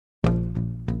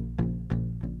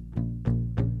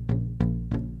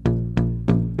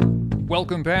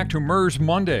Welcome back to MERS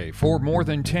Monday. For more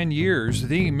than 10 years,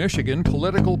 the Michigan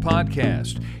Political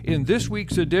Podcast. In this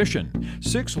week's edition,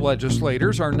 6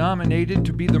 legislators are nominated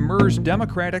to be the MERS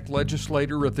Democratic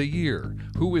Legislator of the Year.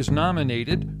 Who is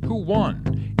nominated? Who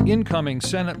won? Incoming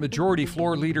Senate Majority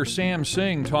Floor Leader Sam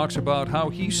Singh talks about how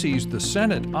he sees the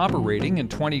Senate operating in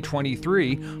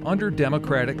 2023 under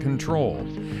Democratic control.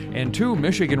 And 2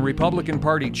 Michigan Republican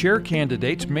Party chair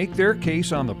candidates make their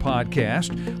case on the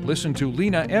podcast. Listen to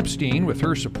Lena Epstein with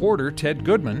her supporter Ted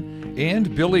Goodman,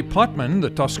 and Billy Putman, the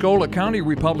Tuscola County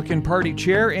Republican Party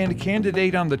chair and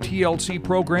candidate on the TLC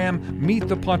program Meet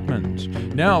the Putmans.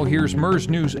 Now here's MERS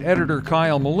News editor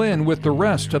Kyle Malin with the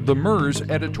rest of the MERS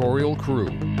editorial crew.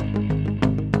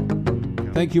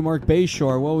 Thank you, Mark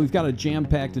Bayshore. Well, we've got a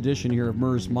jam-packed edition here of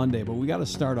MERS Monday, but we got to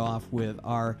start off with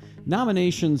our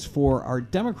nominations for our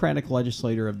Democratic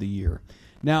Legislator of the Year.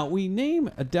 Now, we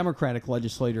name a Democratic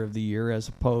Legislator of the Year as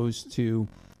opposed to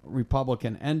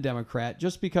Republican and Democrat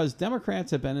just because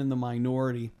Democrats have been in the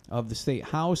minority of the state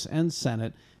House and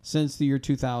Senate since the year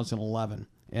 2011.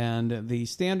 And the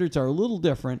standards are a little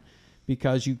different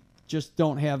because you just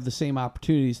don't have the same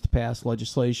opportunities to pass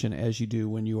legislation as you do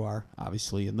when you are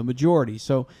obviously in the majority.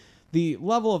 So the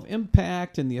level of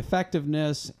impact and the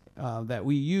effectiveness that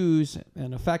we use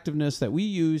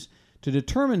to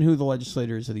determine who the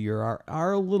legislators of the year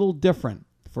are a little different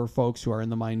for folks who are in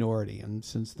the minority. And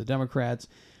since the Democrats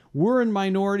were in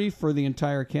minority for the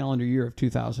entire calendar year of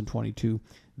 2022,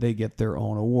 they get their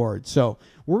own award. So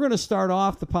we're going to start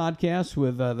off the podcast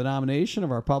with the nomination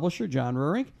of our publisher, John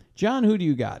Rurink. John, who do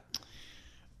you got?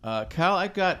 Kyle,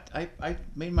 I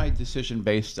made my decision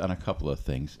based on a couple of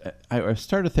things. I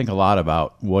started to think a lot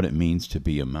about what it means to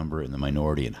be a member in the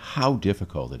minority and how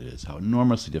difficult it is, how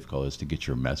enormously difficult it is to get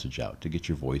your message out, to get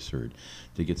your voice heard,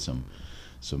 to get some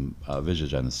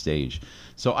visage on the stage.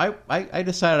 So I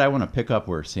decided I want to pick up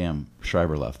where Sam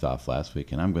Schreiber left off last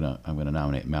week, and I'm gonna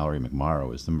nominate Mallory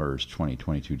McMorrow as the MERS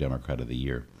 2022 Democrat of the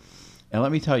Year. And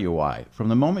let me tell you why. From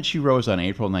the moment she rose on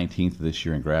April 19th of this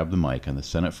year and grabbed the mic on the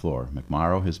Senate floor,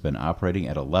 McMorrow has been operating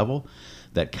at a level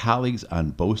that colleagues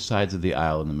on both sides of the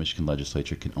aisle in the Michigan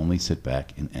legislature can only sit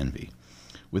back and envy.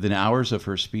 Within hours of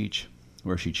her speech,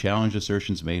 where she challenged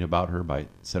assertions made about her by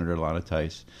Senator Lana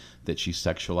Theis that she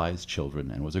sexualized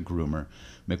children and was a groomer,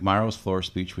 McMorrow's floor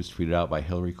speech was tweeted out by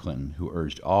Hillary Clinton, who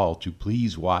urged all to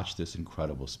please watch this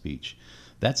incredible speech.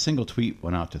 That single tweet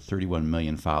went out to 31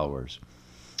 million followers.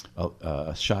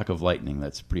 A shock of lightning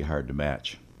that's pretty hard to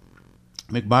match.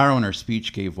 McMorrow in her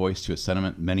speech gave voice to a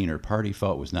sentiment many in her party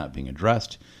felt was not being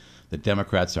addressed, that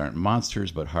Democrats aren't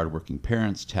monsters but hardworking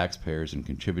parents, taxpayers, and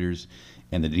contributors,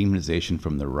 and the demonization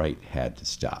from the right had to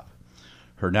stop.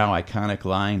 Her now iconic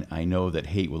line, "I know that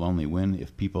hate will only win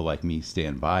if people like me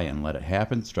stand by and let it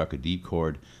happen," struck a deep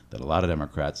chord that a lot of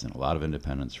Democrats and a lot of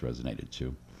independents resonated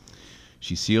to.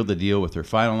 She sealed the deal with her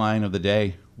final line of the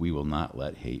day, "We will not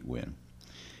let hate win."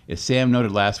 As Sam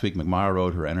noted last week, McMorrow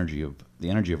rode the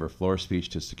energy of her floor speech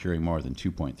to securing more than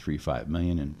 $2.35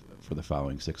 million for the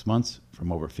following 6 months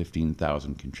from over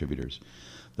 15,000 contributors.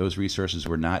 Those resources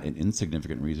were not an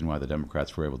insignificant reason why the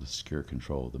Democrats were able to secure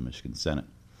control of the Michigan Senate.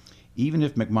 Even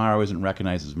if McMorrow isn't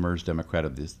recognized as MERS Democrat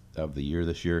of the Year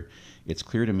this year, it's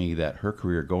clear to me that her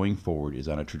career going forward is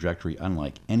on a trajectory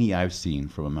unlike any I've seen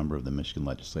from a member of the Michigan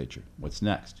legislature. What's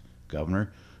next?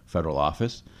 Governor? Federal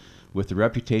office? With the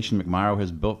reputation McMorrow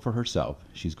has built for herself,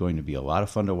 she's going to be a lot of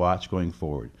fun to watch going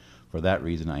forward. For that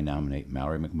reason, I nominate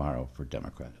Mallory McMorrow for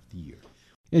Democrat of the Year.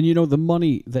 And you know, the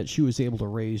money that she was able to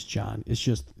raise, John, is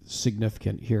just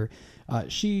significant here.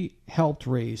 She helped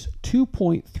raise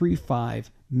 $2.35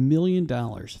 million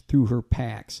through her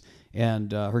PACs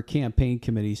and her campaign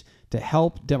committees to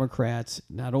help Democrats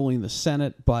not only in the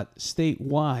Senate but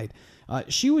statewide.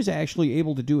 She was actually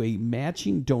able to do a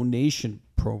matching donation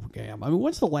program. I mean,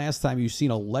 when's the last time you've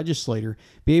seen a legislator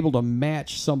be able to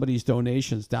match somebody's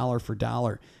donations dollar for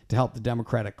dollar to help the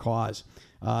Democratic cause?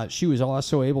 She was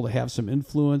also able to have some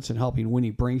influence in helping Winnie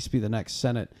Brinks be the next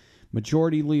Senate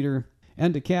Majority Leader.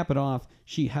 And to cap it off,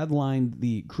 she headlined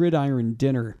the Gridiron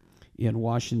Dinner in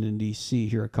Washington, D.C.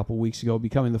 here a couple weeks ago,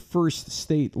 becoming the first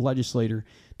state legislator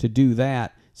to do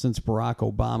that since Barack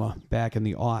Obama back in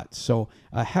the aughts. So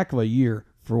a heck of a year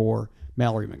for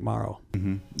Mallory McMorrow.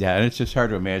 Mm-hmm. Yeah, and it's just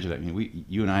hard to imagine. I mean,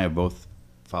 you and I have both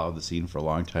followed the scene for a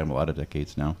long time, a lot of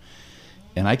decades now,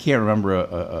 and I can't remember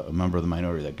a member of the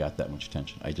minority that got that much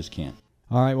attention. I just can't.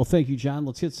 All right, well, thank you, John.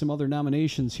 Let's hit some other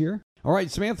nominations here. All right,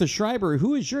 Samantha Schreiber,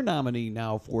 who is your nominee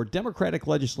now for Democratic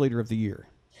Legislator of the Year?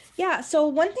 Yeah, so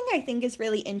one thing I think is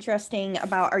really interesting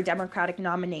about our Democratic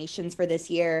nominations for this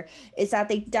year is that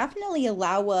they definitely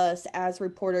allow us as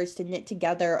reporters to knit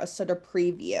together a sort of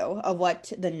preview of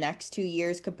what the next 2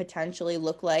 years could potentially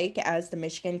look like as the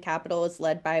Michigan Capitol is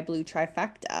led by a blue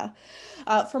trifecta.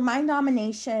 For my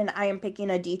nomination, I am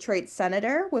picking a Detroit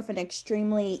senator with an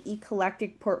extremely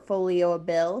eclectic portfolio of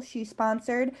bills she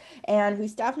sponsored and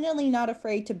who's definitely not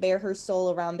afraid to bare her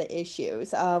soul around the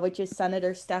issues, which is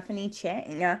Senator Stephanie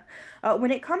Chang.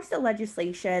 When it comes to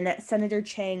legislation, Senator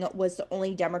Chang was the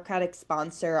only Democratic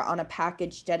sponsor on a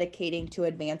package dedicating to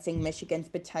advancing Michigan's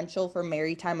potential for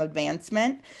maritime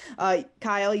advancement.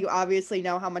 Kyle, you obviously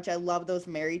know how much I love those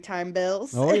maritime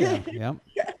bills. Oh, yeah.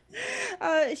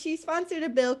 Yeah. She sponsored a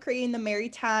bill creating the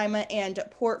Maritime and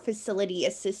Port Facility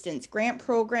Assistance Grant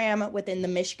Program within the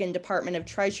Michigan Department of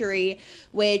Treasury,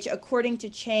 which, according to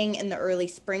Chang, in the early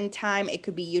springtime, it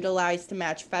could be utilized to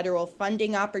match federal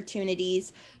funding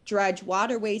opportunities, dredge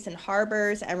waterways and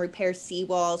harbors, and repair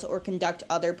seawalls or conduct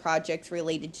other projects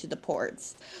related to the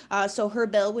ports. So her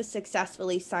bill was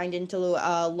successfully signed into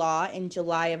law in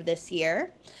July of this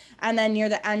year. And then near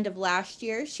the end of last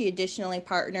year, she additionally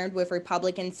partnered with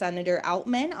Republican Senator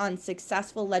Outman on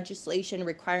successful legislation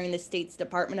requiring the state's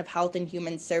Department of Health and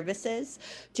Human Services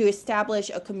to establish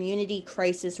a community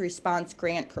crisis response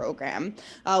grant program,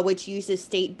 which uses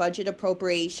state budget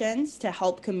appropriations to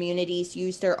help communities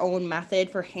use their own method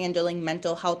for handling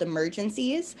mental health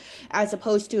emergencies, as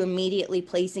opposed to immediately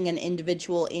placing an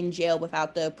individual in jail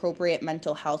without the appropriate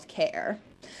mental health care.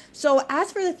 So,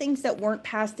 as for the things that weren't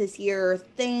passed this year,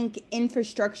 think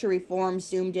infrastructure reform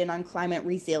zoomed in on climate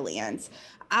resilience,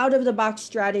 out of the box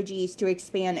strategies to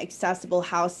expand accessible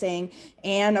housing,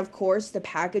 and of course, the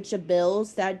package of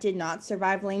bills that did not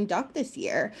survive lame duck this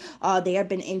year. They have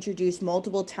been introduced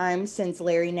multiple times since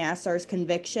Larry Nassar's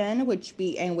conviction, which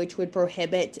would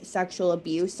prohibit sexual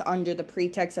abuse under the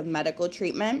pretext of medical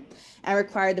treatment and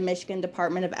require the Michigan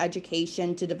Department of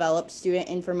Education to develop student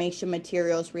information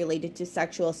materials related to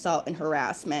sexual assault and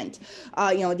harassment.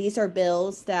 These are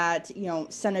bills that,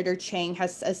 Senator Chang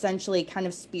has essentially kind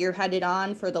of spearheaded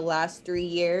on for the last 3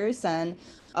 years, and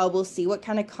we'll see what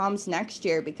kind of comes next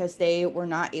year because they were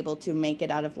not able to make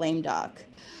it out of lame duck.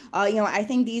 I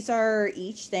think these are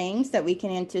each things that we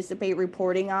can anticipate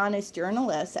reporting on as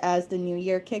journalists as the new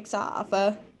year kicks off.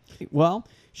 Well,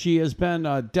 she has been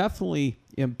definitely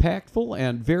impactful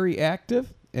and very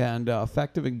active and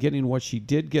effective in getting what she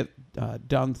did get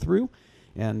done through.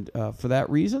 And for that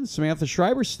reason, Samantha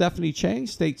Schreiber, Stephanie Chang,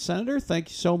 State Senator, thank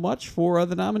you so much for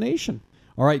the nomination.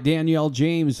 All right, Danielle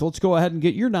James, let's go ahead and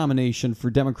get your nomination for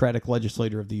Democratic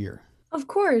Legislator of the Year. Of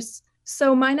course.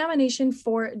 So my nomination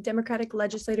for Democratic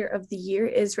Legislator of the Year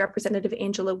is Representative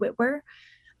Angela Witwer.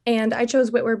 And I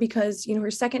chose Witwer because, her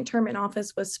second term in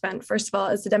office was spent, first of all,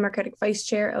 as the Democratic Vice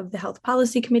Chair of the Health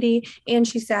Policy Committee, and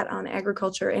she sat on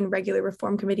Agriculture and Regular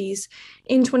Reform Committees.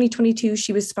 In 2022,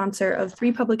 she was sponsor of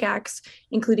 3 public acts,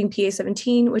 including PA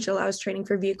 17, which allows training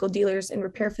for vehicle dealers and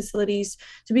repair facilities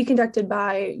to be conducted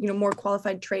by, more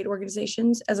qualified trade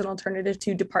organizations as an alternative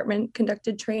to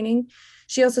department-conducted training.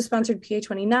 She also sponsored PA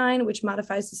 29, which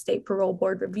modifies the state parole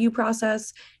board review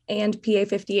process, and PA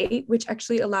 58, which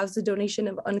actually allows the donation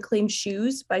of unclaimed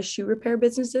shoes by shoe repair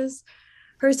businesses.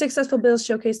 Her successful bills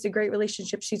showcase the great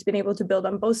relationships she's been able to build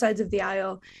on both sides of the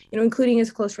aisle, including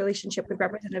his close relationship with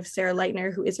Representative Sarah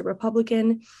Lightner, who is a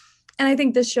Republican. And I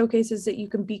think this showcases that you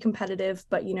can be competitive,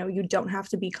 but you don't have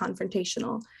to be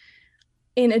confrontational.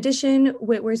 In addition,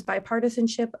 Witwer's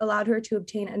bipartisanship allowed her to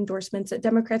obtain endorsements that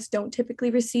Democrats don't typically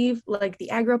receive, like the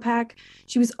Agro PAC.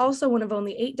 She was also one of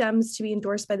only 8 Dems to be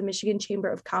endorsed by the Michigan Chamber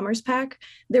of Commerce PAC.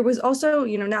 There was also,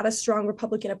 not a strong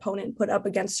Republican opponent put up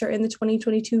against her in the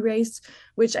 2022 race,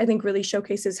 which I think really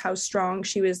showcases how strong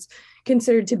she was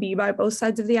considered to be by both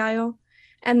sides of the aisle.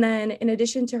 And then, in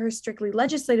addition to her strictly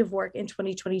legislative work in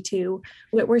 2022,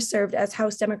 Witwer served as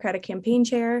House Democratic Campaign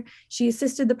Chair. She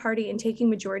assisted the party in taking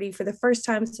majority for the first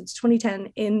time since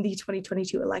 2010 in the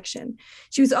 2022 election.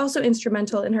 She was also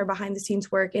instrumental in her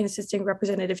behind-the-scenes work in assisting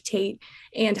Representative Tate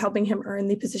and helping him earn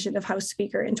the position of House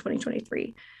Speaker in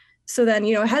 2023. So then,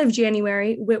 ahead of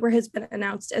January, Witwer has been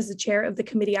announced as the chair of the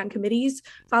Committee on Committees,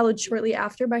 followed shortly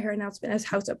after by her announcement as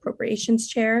House Appropriations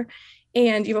Chair.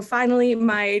 And, finally,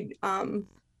 my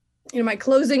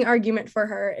closing argument for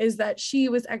her is that she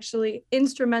was actually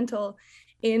instrumental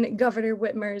in Governor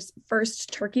Whitmer's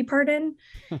first turkey pardon.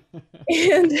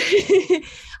 And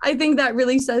I think that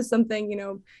really says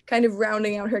something, kind of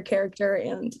rounding out her character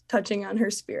and touching on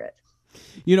her spirit.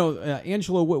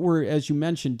 Angela Witwer, as you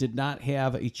mentioned, did not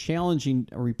have a challenging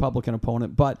Republican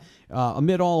opponent, but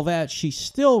amid all that, she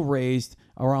still raised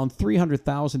around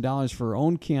 $300,000 for her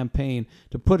own campaign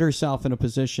to put herself in a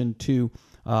position to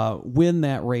win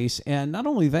that race. And not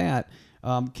only that,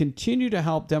 continue to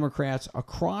help Democrats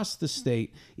across the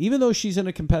state. Even though she's in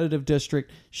a competitive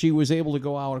district, she was able to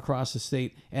go out across the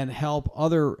state and help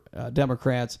other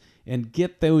Democrats and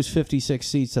get those 56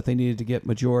 seats that they needed to get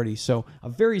majority. So a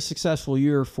very successful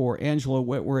year for Angela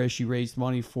Witwer as she raised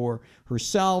money for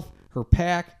herself, her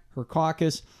PAC, her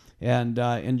caucus, and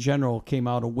in general came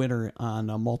out a winner on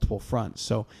multiple fronts.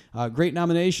 So great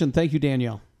nomination. Thank you,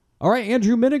 Danielle. All right,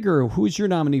 Andrew Miniger, who's your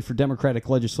nominee for Democratic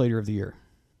Legislator of the Year?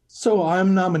 So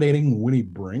I'm nominating Winnie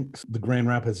Brinks, the Grand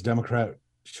Rapids Democrat.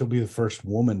 She'll be the first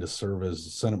woman to serve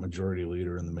as Senate Majority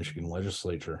Leader in the Michigan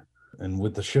Legislature. And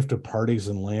with the shift of parties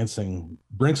in Lansing,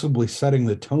 Brinks will be setting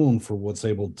the tone for what's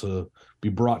able to be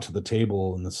brought to the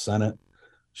table in the Senate.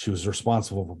 She was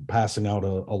responsible for passing out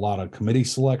a lot of committee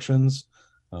selections,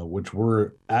 which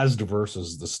were as diverse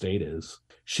as the state is.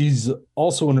 She's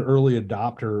also an early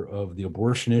adopter of the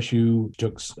abortion issue,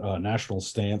 took a national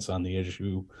stance on the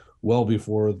issue well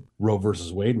before Roe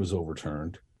versus Wade was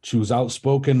overturned. She was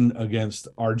outspoken against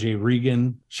R.J.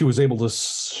 Regan. She was able to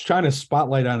shine a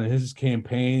spotlight on his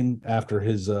campaign after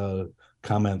his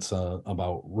comments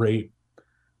about rape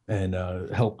and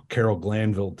help Carol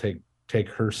Glanville take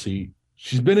her seat.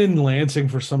 She's been in Lansing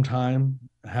for some time,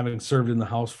 having served in the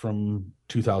House from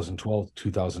 2012 to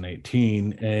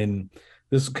 2018, and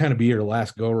this will kind of be her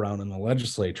last go-around in the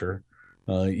legislature,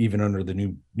 even under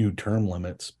the new term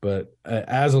limits. But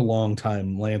as a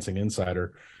longtime Lansing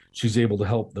insider, she's able to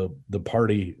help the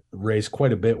party raise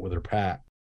quite a bit with her PAC.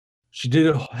 She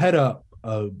did head up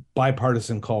a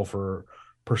bipartisan call for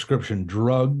prescription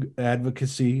drug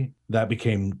advocacy. That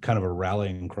became kind of a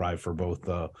rallying cry for both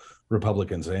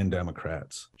Republicans and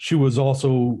Democrats. She was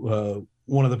also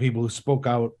one of the people who spoke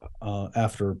out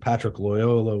after Patrick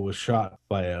Loyola was shot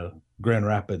by a Grand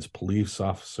Rapids police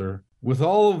officer. With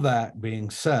all of that being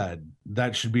said,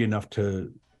 that should be enough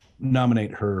to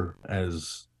nominate her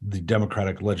as the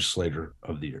Democratic Legislator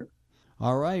of the Year.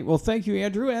 All right. Well, thank you,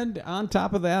 Andrew. And on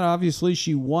top of that, obviously,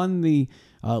 she won the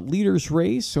leaders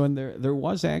race. So there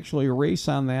was actually a race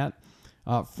on that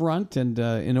front. And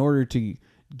in order to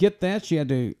get that, she had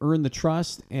to earn the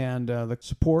trust and the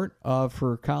support of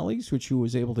her colleagues, which she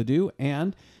was able to do,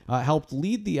 and helped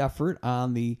lead the effort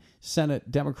on the Senate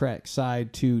Democratic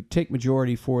side to take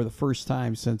majority for the first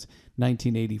time since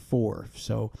 1984.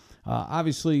 So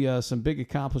obviously some big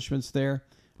accomplishments there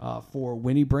for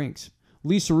Winnie Brinks.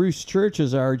 Lisa Roos Church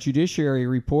is our judiciary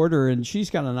reporter, and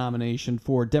she's got a nomination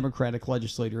for Democratic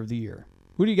Legislator of the Year.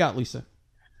 Who do you got, Lisa?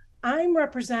 I'm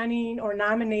representing or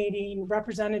nominating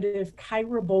Representative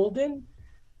Kyra Bolden,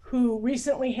 who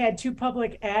recently had 2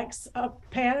 public acts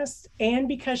passed, and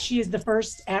because she is the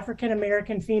first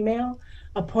African-American female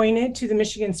appointed to the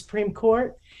Michigan Supreme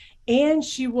Court. And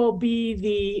she will be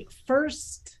the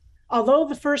first, although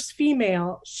the first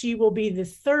female, she will be the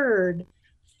third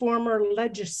former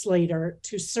legislator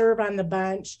to serve on the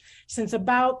bench since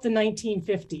about the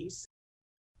 1950s.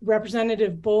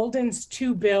 Representative Bolden's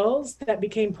 2 bills that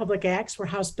became public acts were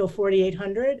House Bill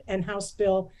 4800 and House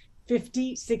Bill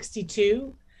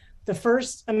 5062. The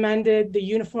first amended the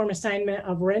Uniform Assignment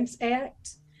of Rents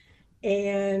Act,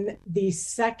 and the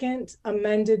second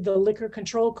amended the Liquor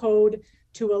Control Code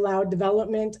to allow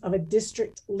development of a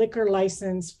district liquor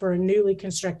license for a newly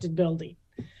constructed building.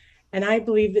 And I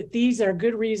believe that these are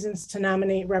good reasons to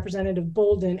nominate Representative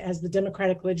Bolden as the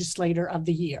Democratic Legislator of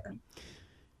the Year.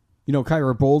 You know,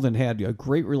 Kyra Bolden had a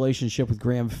great relationship with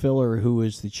Graham Filler, who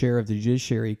is the chair of the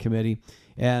Judiciary Committee,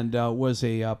 and was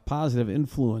a positive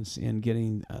influence in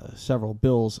getting several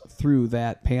bills through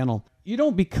that panel. You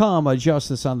don't become a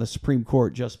justice on the Supreme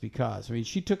Court just because. I mean,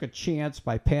 she took a chance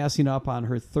by passing up on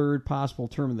her 3rd possible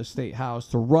term in the State House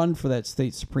to run for that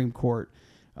state Supreme Court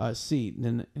seat.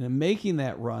 And in making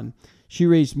that run, she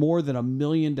raised more than $1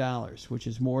 million, which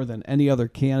is more than any other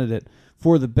candidate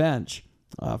for the bench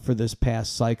for this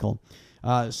past cycle.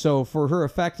 So for her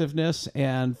effectiveness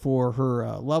and for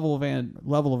her level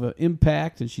of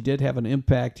impact, and she did have an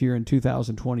impact here in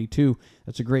 2022,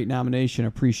 that's a great nomination.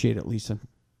 Appreciate it, Lisa.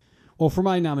 Well, for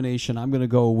my nomination, I'm going to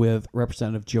go with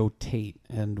Representative Joe Tate.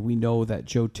 And we know that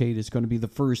Joe Tate is going to be the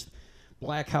first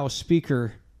Black House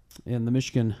Speaker in the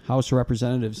Michigan House of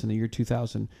Representatives in the year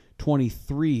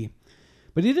 2023.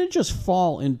 But he didn't just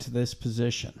fall into this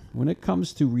position. When it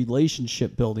comes to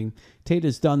relationship building, Tate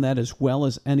has done that as well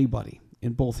as anybody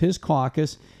in both his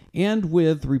caucus and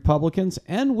with Republicans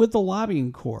and with the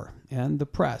lobbying corps and the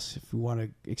press, if we want to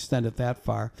extend it that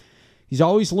far. He's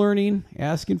always learning,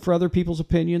 asking for other people's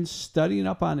opinions, studying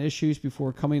up on issues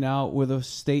before coming out with a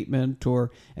statement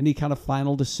or any kind of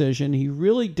final decision. He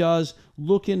really does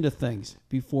look into things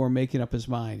before making up his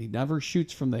mind. He never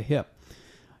shoots from the hip.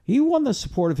 He won the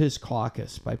support of his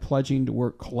caucus by pledging to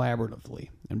work collaboratively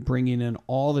and bringing in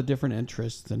all the different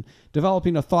interests and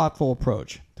developing a thoughtful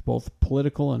approach to both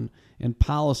political and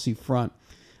policy front.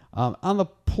 On the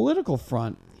political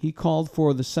front, he called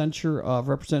for the censure of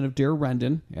Representative Dare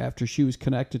Rendon after she was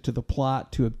connected to the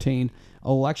plot to obtain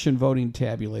election voting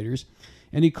tabulators.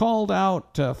 And he called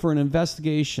out for an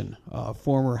investigation of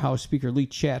former House Speaker Lee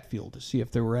Chatfield to see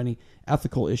if there were any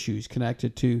ethical issues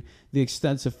connected to the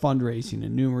extensive fundraising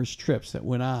and numerous trips that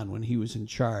went on when he was in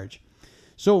charge.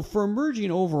 So for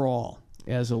emerging overall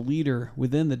as a leader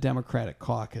within the Democratic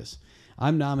caucus,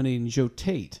 I'm nominating Joe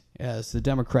Tate as the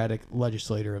Democratic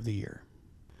Legislator of the Year.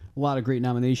 A lot of great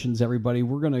nominations, everybody.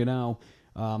 We're going to now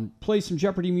play some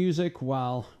Jeopardy music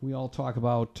while we all talk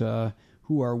about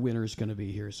who our winner is going to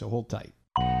be here. So hold tight.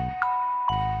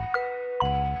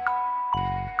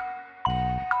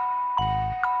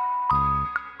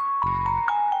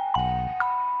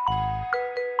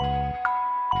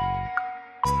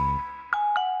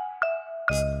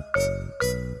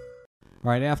 All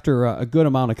right, after a good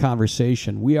amount of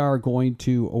conversation, we are going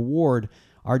to award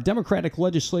our Democratic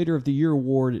Legislator of the Year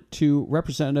award to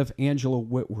Representative Angela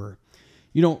Witwer.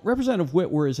 You know, Representative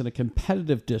Witwer is in a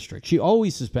competitive district. She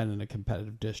always has been in a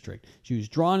competitive district. She was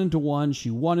drawn into one, she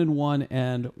won in one,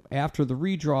 and after the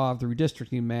redraw of the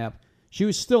redistricting map, she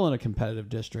was still in a competitive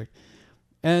district.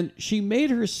 And she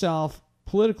made herself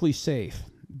politically safe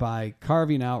by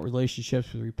carving out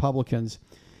relationships with Republicans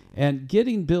and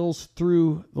getting bills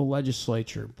through the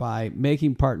legislature by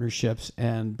making partnerships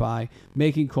and by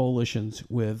making coalitions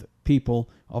with people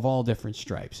of all different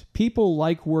stripes. People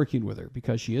like working with her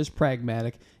because she is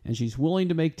pragmatic and she's willing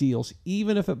to make deals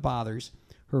even if it bothers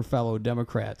her fellow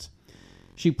Democrats.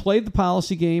 She played the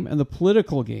policy game and the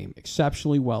political game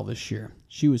exceptionally well this year.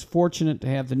 She was fortunate to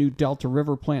have the new Delta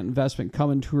River plant investment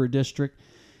come into her district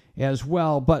as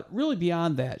well, but really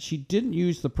beyond that, she didn't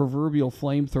use the proverbial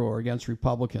flamethrower against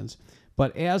Republicans,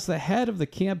 but as the head of the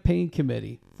campaign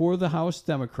committee for the House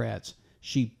Democrats,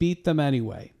 she beat them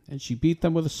anyway, and she beat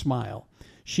them with a smile.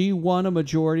 She won a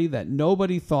majority that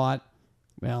nobody thought,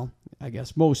 well, I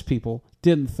guess most people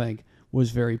didn't think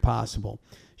was very possible.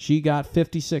 She got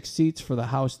 56 seats for the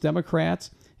House Democrats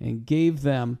and gave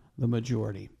them the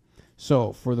majority.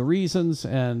 So for the reasons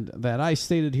and that I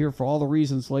stated here, for all the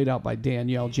reasons laid out by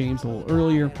Danielle James a little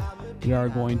earlier, we are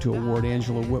going to award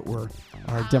Angela Witwer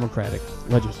our Democratic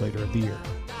Legislator of the Year.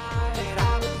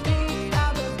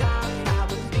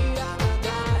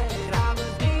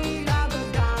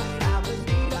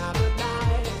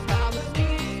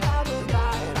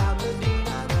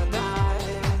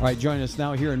 All right, joining us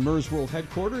now here in MERS World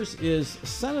Headquarters is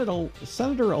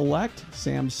Senator-elect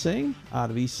Sam Singh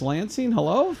out of East Lansing.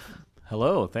 Hello.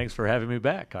 Hello. Thanks for having me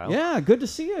back, Kyle. Yeah, good to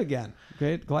see you again.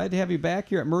 Great. Glad to have you back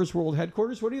here at MERS World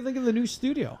Headquarters. What do you think of the new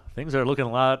studio? Things are looking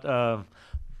a lot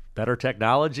better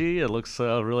technology. It looks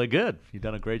really good. You've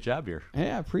done a great job here.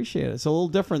 Yeah, I appreciate it. It's a little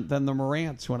different than the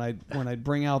Marantz when I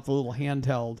bring out the little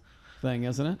handheld thing,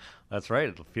 isn't it? That's right.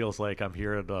 It feels like I'm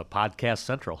here at Podcast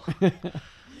Central.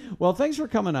 Well, thanks for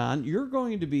coming on. You're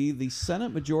going to be the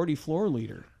Senate Majority Floor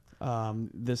Leader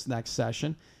this next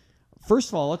session. First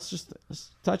of all, let's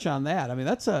touch on that. I mean,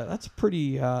 that's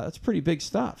pretty big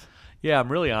stuff. Yeah,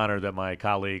 I'm really honored that my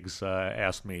colleagues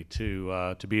asked me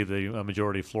to be the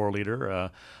majority floor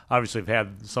leader. Obviously, I've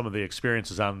had some of the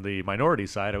experiences on the minority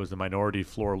side. I was the minority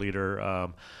floor leader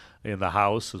in the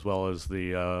House as well as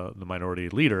the minority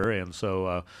leader, and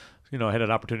so I had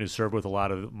an opportunity to serve with a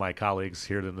lot of my colleagues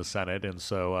here in the Senate, and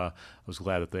so I was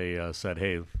glad that they said,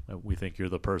 "Hey, we think you're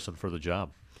the person for the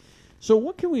job." So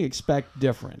what can we expect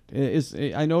different?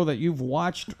 I know that you've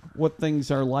watched what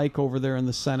things are like over there in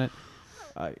the Senate.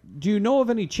 Do you know of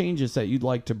any changes that you'd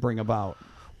like to bring about?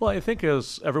 Well, I think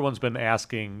as everyone's been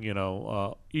asking,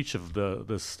 each of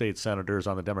the state senators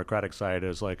on the Democratic side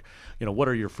is like, what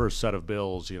are your first set of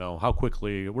bills? How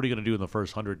quickly, what are you going to do in the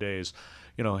first 100 days?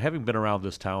 Having been around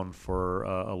this town for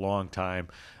a long time,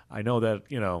 I know that,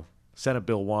 Senate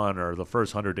Bill 1 or the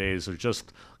first 100 days are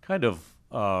just kind of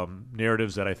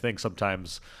narratives that I think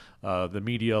sometimes the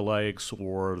media likes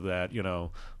or that,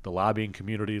 the lobbying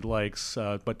community likes.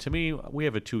 But to me, we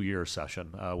have a 2-year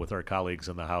session with our colleagues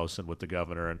in the House and with the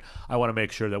governor, and I want to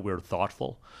make sure that we're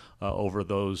thoughtful over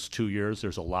those 2 years.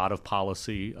 There's a lot of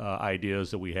policy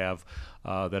ideas that we have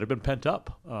that have been pent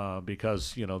up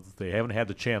because they haven't had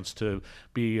the chance to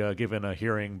be given a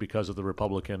hearing because of the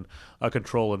Republican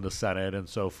control in the Senate and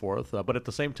so forth. But at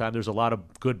the same time, there's a lot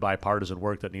of good bipartisan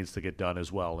work that needs to get done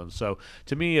as well. And so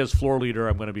to me, as floor leader,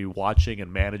 I'm going to be watching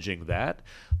and managing that,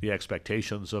 the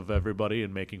expectations of everybody,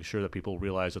 and making sure that people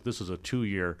realize that this is a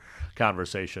 2-year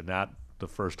conversation, not the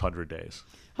first 100 days.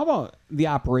 How about the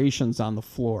operations on the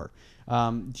floor?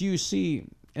 Do you see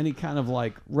any kind of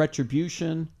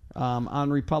retribution on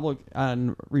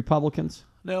Republicans?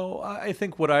 No, I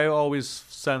think what I always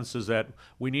sense is that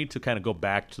we need to kind of go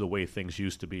back to the way things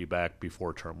used to be back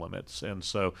before term limits. And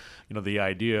so, the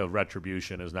idea of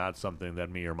retribution is not something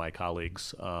that me or my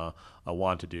colleagues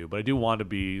want to do. But I do want to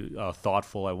be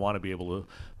thoughtful. I want to be able to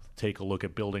take a look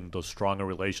at building those stronger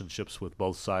relationships with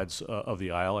both sides of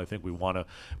the aisle. I think we want to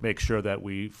make sure that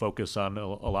we focus on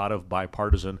a lot of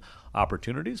bipartisan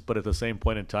opportunities, but at the same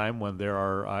point in time, when there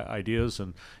are ideas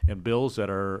and bills that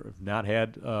are not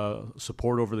had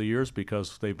support over the years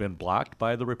because they've been blocked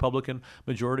by the Republican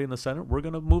majority in the Senate, we're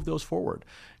going to move those forward.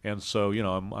 And so,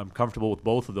 I'm comfortable with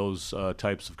both of those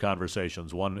types of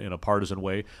conversations, one in a partisan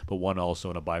way, but one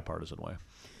also in a bipartisan way.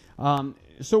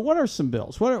 So what are some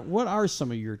bills? What are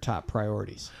some of your top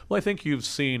priorities? Well, I think you've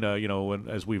seen,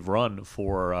 as we've run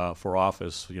for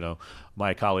office,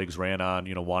 my colleagues ran on,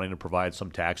 wanting to provide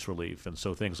some tax relief. And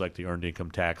so things like the earned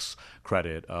income tax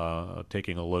credit,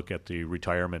 taking a look at the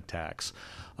retirement tax.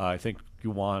 I think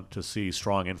you want to see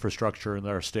strong infrastructure in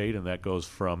our state, and that goes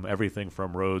from everything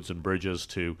from roads and bridges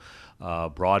to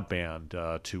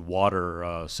broadband to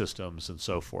water systems and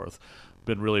so forth.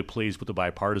 Been really pleased with the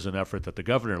bipartisan effort that the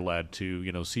governor led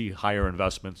to, see higher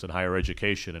investments in higher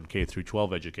education and K through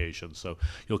 12 education. So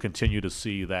you'll continue to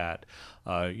see that.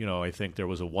 I think there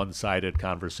was a one-sided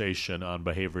conversation on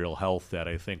behavioral health that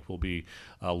I think will be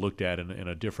looked at in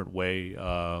a different way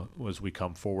as we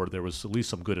come forward. There was at least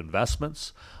some good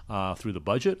investments through the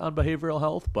budget on behavioral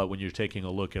health, but when you're taking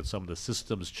a look at some of the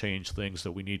systems change things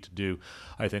that we need to do,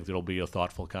 I think there'll be a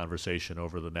thoughtful conversation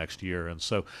over the next year. And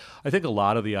so I think a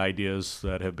lot of the ideas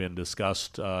that have been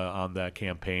discussed on that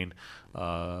campaign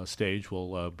stage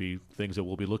will be things that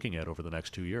we'll be looking at over the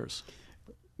next 2 years.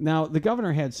 Now, the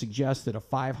governor had suggested a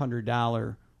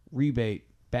 $500 rebate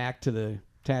back to the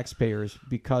taxpayers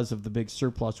because of the big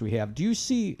surplus we have. Do you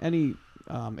see any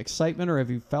excitement, or have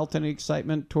you felt any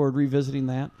excitement toward revisiting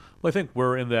that? Well, I think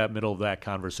we're in the middle of that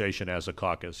conversation as a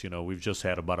caucus. We've just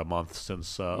had about a month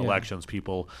since elections.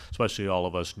 People, especially all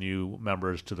of us new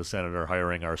members to the Senate, are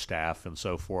hiring our staff and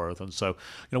so forth. And so,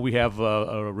 we have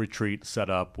a retreat set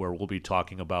up where we'll be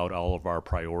talking about all of our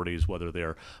priorities, whether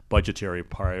they're budgetary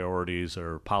priorities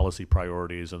or policy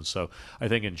priorities. And so I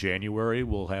think in January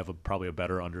we'll have probably a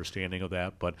better understanding of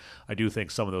that. But I do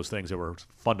think some of those things that were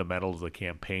fundamental to the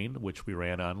campaign, which we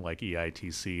ran on, like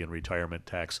EITC and retirement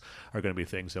tax, are going to be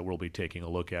things that we'll be taking a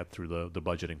look at through the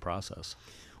budgeting process.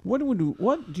 What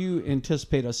do you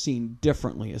anticipate us seeing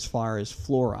differently as far as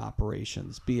floor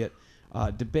operations, be it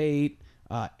debate,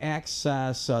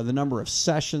 access, the number of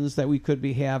sessions that we could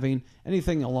be having,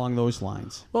 anything along those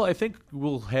lines? Well, I think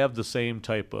we'll have the same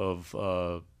type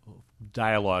of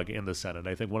dialogue in the Senate.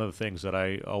 I think one of the things that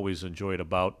I always enjoyed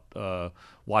about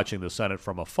watching the Senate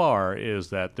from afar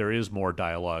is that there is more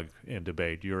dialogue and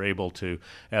debate. You're able to,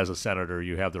 as a senator,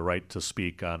 you have the right to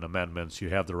speak on amendments. You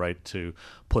have the right to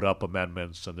put up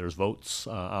amendments, and there's votes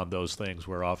on those things,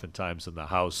 where oftentimes in the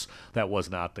House that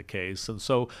was not the case. And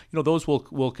so, those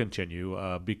will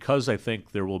continue because I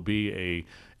think there will be a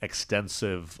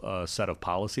extensive set of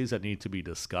policies that need to be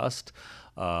discussed.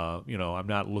 I'm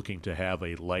not looking to have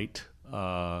a light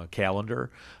calendar.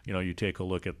 You take a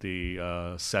look at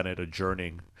the Senate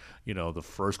adjourning, the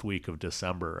first week of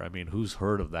December. I mean, who's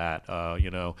heard of that?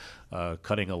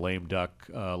 Cutting a lame duck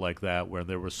like that, where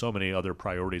there were so many other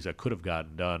priorities that could have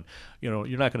gotten done. You're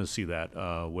not going to see that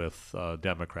with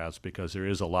Democrats, because there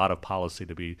is a lot of policy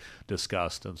to be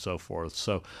discussed and so forth.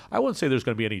 So I wouldn't say there's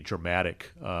going to be any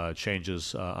dramatic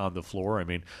changes on the floor. I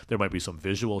mean, there might be some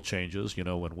visual changes,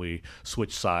 when we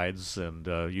switch sides and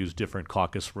use different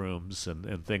caucus rooms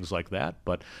and things like that.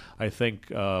 But I think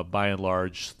by and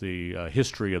large, the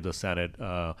history of the Senate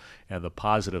and the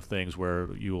positive things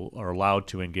where you are allowed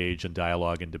to engage in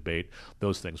dialogue and debate,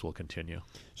 those things will continue.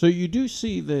 So you do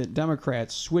see the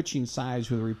Democrats switching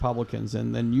sides with the Republicans,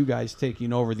 and then you guys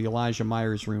taking over the Elijah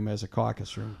Myers room as a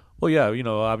caucus room. Well, yeah,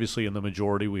 obviously in the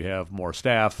majority we have more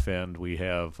staff and we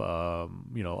have,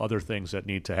 other things that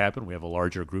need to happen. We have a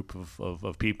larger group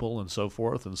of people and so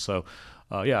forth. And so,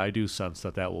 I do sense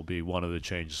that will be one of the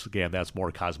changes. Again, that's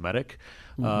more cosmetic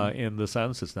in the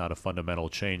sense. It's not a fundamental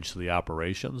change to the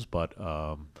operations, but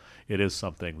it is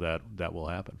something that will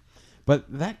happen. But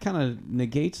that kind of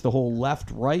negates the whole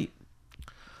left-right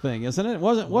thing, isn't it?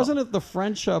 Wasn't it the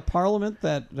French Parliament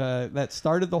that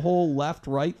started the whole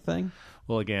left-right thing?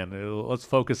 Well, again, let's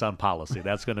focus on policy.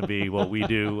 That's going to be what we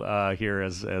do here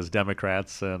as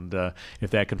Democrats, and if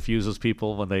that confuses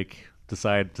people when they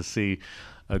decide to see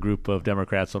a group of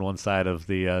Democrats on one side of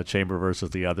the chamber versus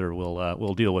the other,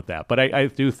 we'll deal with that. But I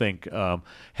do think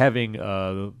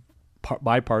having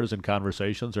bipartisan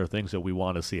conversations are things that we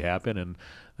want to see happen. And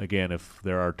again, if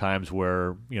there are times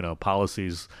where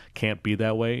policies can't be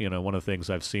that way, one of the things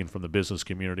I've seen from the business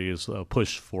community is a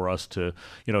push for us to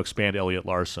expand Elliott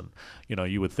Larson.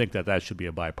 You would think that should be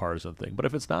a bipartisan thing, but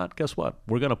if it's not, guess what?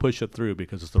 We're going to push it through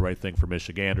because it's the right thing for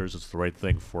Michiganders. It's the right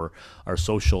thing for our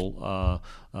social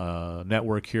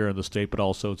network here in the state, but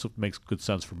also it makes good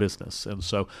sense for business. And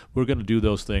so we're going to do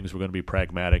those things. We're going to be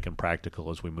pragmatic and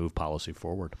practical as we move policy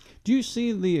forward. Do you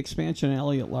see the expansion of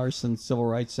Elliott Larson Civil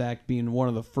Rights Act being one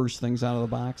of the first things out of the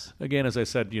box? Again, as I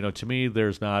said, to me,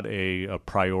 there's not a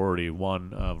priority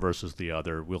one versus the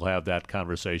other. We'll have that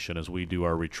conversation as we do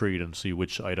our retreat and see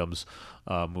which items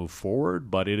move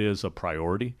forward, but it is a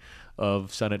priority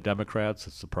of Senate Democrats.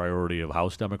 It's a priority of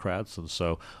House Democrats, and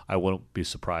so I won't be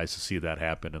surprised to see that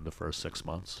happen in the first 6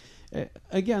 months.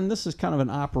 Again, this is kind of an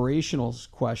operational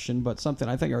question, but something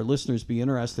I think our listeners be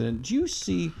interested in. Do you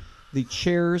see the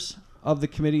chairs of the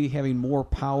committee having more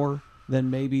power than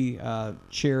maybe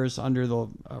chairs under the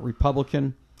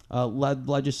Republican-led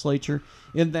legislature?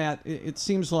 In that it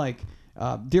seems like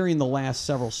during the last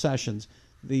several sessions,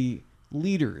 the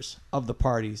leaders of the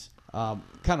parties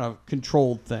kind of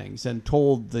controlled things and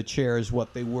told the chairs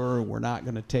what they were not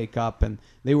going to take up, and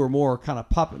they were more kind of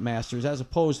puppet masters as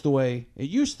opposed to the way it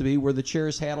used to be where the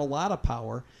chairs had a lot of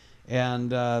power and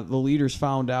the leaders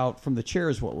found out from the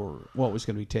chairs what was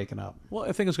going to be taken up. Well,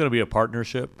 I think it's going to be a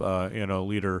partnership.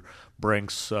 Leader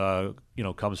Brinks,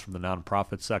 comes from the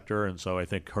nonprofit sector, and so I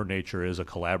think her nature is a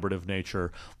collaborative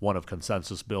nature, one of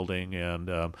consensus building,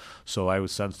 and so I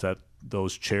would sense that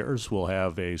those chairs will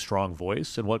have a strong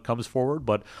voice in what comes forward.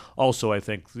 But also, I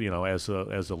think as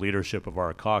the leadership of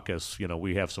our caucus,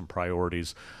 we have some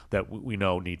priorities that we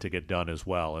know need to get done as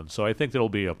well. And so I think there'll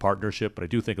be a partnership, but I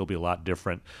do think it'll be a lot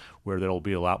different, where there'll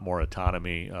be a lot more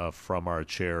autonomy from our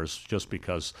chairs, just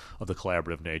because of the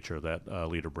collaborative nature that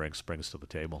Leader Brinks brings to the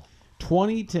table.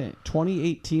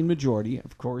 2018 majority,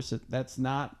 of course, that's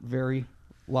not very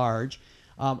large.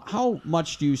 How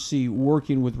much do you see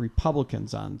working with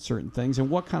Republicans on certain things, and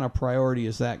what kind of priority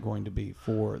is that going to be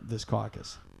for this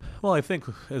caucus? Well, I think,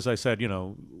 as I said,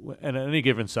 in any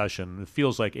given session, it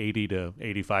feels like 80 to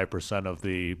 85% of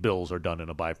the bills are done in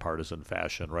a bipartisan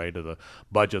fashion, right? The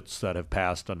budgets that have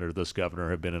passed under this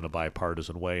governor have been in a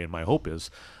bipartisan way, and my hope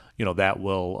is, that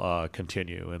will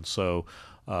continue. And so,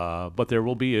 but there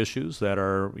will be issues that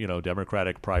are,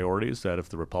 Democratic priorities that if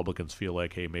the Republicans feel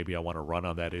like, hey, maybe I want to run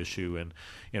on that issue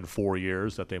in 4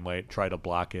 years, that they might try to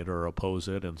block it or oppose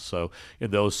it. And so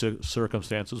in those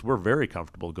circumstances, we're very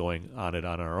comfortable going on it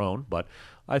on our own. But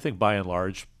I think by and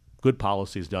large, good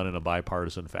policy is done in a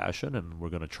bipartisan fashion, and we're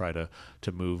going to try to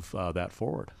move that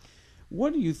forward.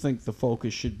 What do you think the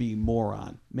focus should be more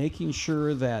on? Making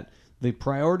sure that the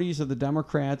priorities of the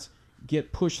Democrats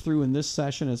get pushed through in this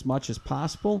session as much as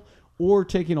possible, or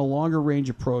taking a longer range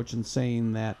approach and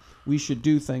saying that we should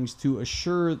do things to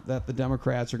assure that the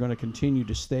Democrats are going to continue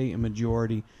to stay in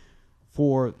majority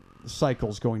for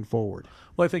cycles going forward?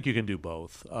 Well, I think you can do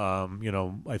both.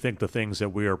 I think the things that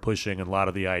we are pushing and a lot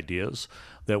of the ideas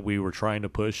that we were trying to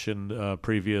push in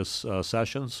previous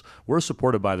sessions were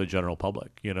supported by the general public.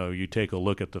 You take a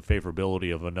look at the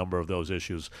favorability of a number of those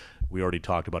issues. We already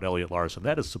talked about Elliott Larson.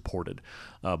 That is supported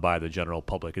by the general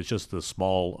public. It's just the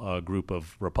small group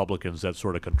of Republicans that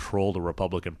sort of control the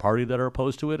Republican Party that are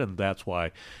opposed to it, and that's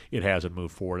why it hasn't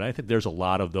moved forward. And I think there's a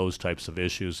lot of those types of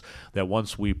issues that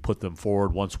once we put them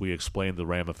forward, once we explain the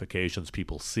ramifications,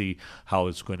 people see how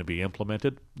it's going to be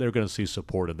implemented, they're going to see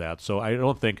support in that. So I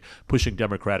don't think pushing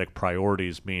Democratic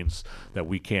priorities means that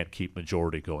we can't keep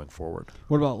majority going forward.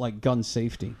 What about like gun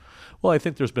safety? Well, I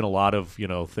think there's been a lot of,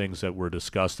 things that were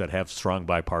discussed that have strong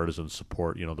bipartisan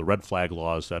support. The red flag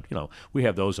laws that, we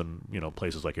have those in,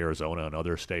 places like Arizona and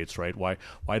other states, right? Why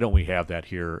don't we have that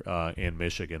here in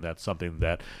Michigan? That's something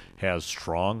that has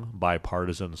strong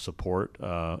bipartisan support,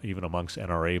 even amongst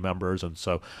NRA members. And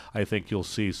so I think you'll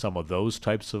see some of those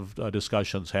types of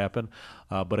discussions happen.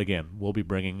 But again, we'll be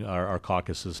bringing our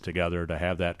caucuses together to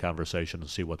have that conversation and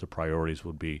see what the priorities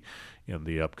would be in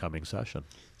the upcoming session.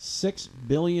 $6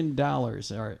 billion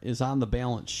is on the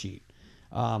balance sheet.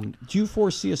 Do you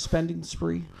foresee a spending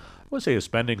spree? I wouldn't say a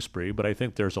spending spree, but I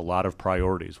think there's a lot of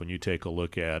priorities when you take a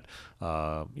look at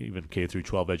even K through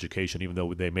 12 education. Even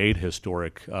though they made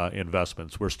historic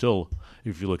investments, we're still,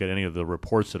 if you look at any of the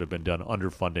reports that have been done,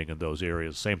 underfunding in those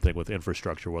areas. Same thing with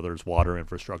infrastructure, whether it's water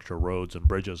infrastructure, roads, and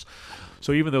bridges.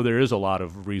 So even though there is a lot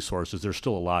of resources, there's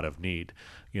still a lot of need.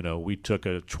 You know, we took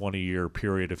a 20-year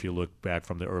period, if you look back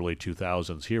from the early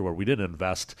 2000s here, where we didn't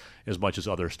invest as much as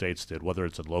other states did, whether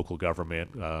it's in local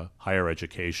government, higher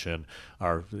education,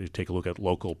 or you take a look at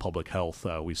local public health.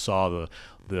 We saw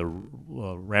the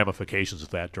ramifications of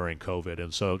that during COVID.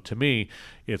 And so to me,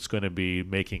 it's going to be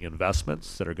making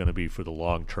investments that are going to be for the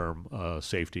long-term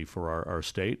safety for our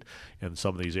state. And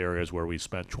some of these areas where we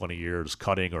spent 20 years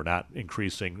cutting or not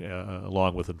increasing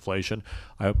along with inflation,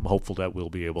 I'm hopeful that we'll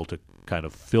be able to kind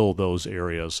of fill those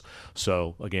areas.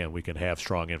 So again, we can have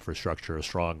strong infrastructure, a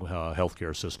strong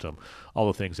healthcare system, all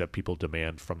the things that people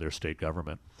demand from their state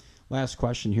government. Last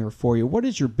question here for you. What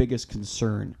is your biggest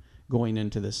concern going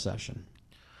into this session?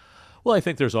 Well, I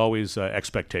think there's always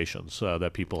expectations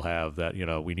that people have that, you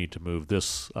know, we need to move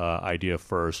this idea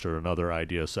first or another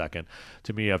idea second.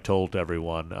 To me, I've told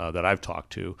everyone that I've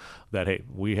talked to that, hey,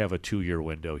 we have a 2-year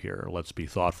window here. Let's be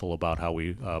thoughtful about how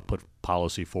we put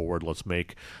policy forward. Let's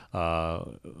make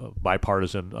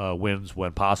bipartisan wins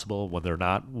when possible. When they're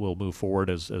not, we'll move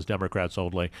forward as Democrats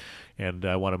only. And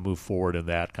I want to move forward in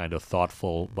that kind of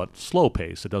thoughtful but slow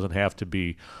pace. It doesn't have to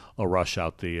be a rush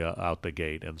out the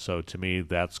gate. And so to me,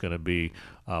 that's going to be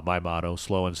my motto,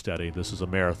 slow and steady. This is a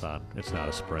marathon. It's not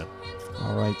a sprint.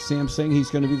 All right. Sam Singh, he's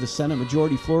going to be the Senate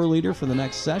Majority Floor Leader for the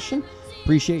next session.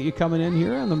 Appreciate you coming in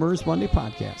here on the MERS Monday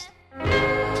podcast.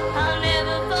 I'll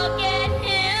never forget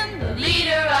him, the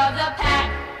leader of the pack.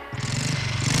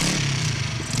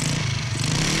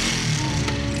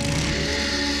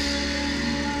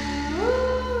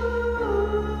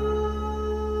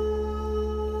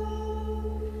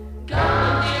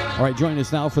 All right, joining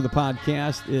us now for the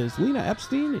podcast is Lena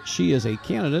Epstein. She is a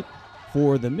candidate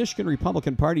for the Michigan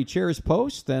Republican Party chair's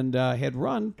post and had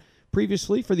run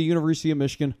previously for the University of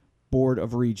Michigan Board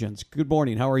of Regents. Good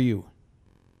morning. How are you?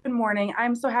 Good morning.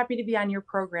 I'm so happy to be on your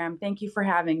program. Thank you for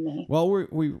having me. Well,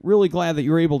 we're really glad that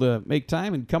you're able to make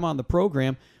time and come on the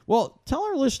program. Well, tell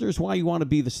our listeners why you want to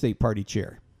be the state party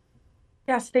chair.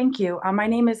 Yes, thank you. My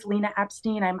name is Lena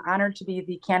Epstein. I'm honored to be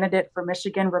the candidate for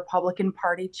Michigan Republican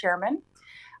Party chairman.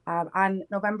 On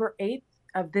November 8th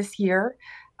of this year,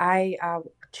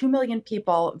 2 million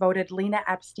people voted Lena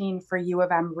Epstein for U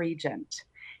of M Regent,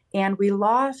 and we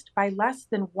lost by less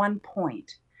than 1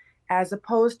 point, as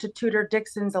opposed to Tudor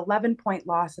Dixon's 11-point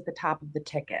loss at the top of the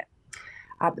ticket.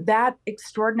 That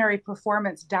extraordinary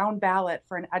performance down ballot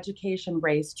for an education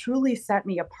race truly set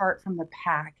me apart from the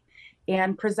pack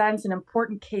and presents an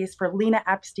important case for Lena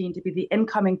Epstein to be the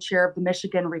incoming chair of the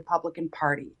Michigan Republican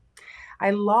Party. I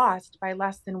lost by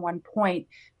less than 1 point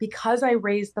because I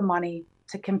raised the money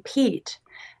to compete.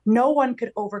 No one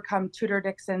could overcome Tudor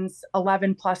Dixon's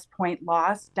 11-plus point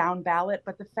loss down ballot,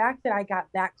 but the fact that I got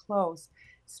that close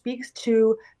speaks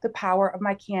to the power of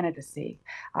my candidacy.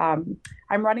 I'm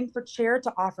running for chair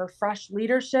to offer fresh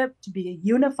leadership, to be a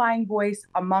unifying voice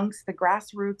amongst the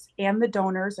grassroots and the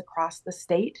donors across the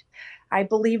state. I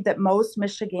believe that most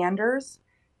Michiganders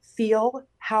feel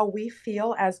how we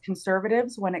feel as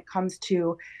conservatives when it comes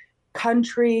to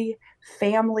country,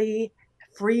 family,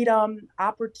 freedom,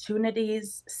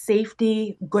 opportunities,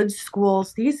 safety, good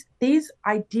schools. These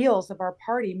ideals of our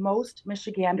party, most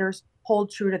Michiganders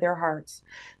hold true to their hearts.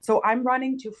 So I'm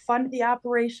running to fund the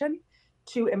operation,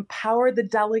 to empower the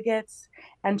delegates,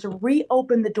 and to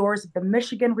reopen the doors of the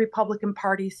Michigan Republican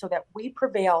Party so that we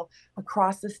prevail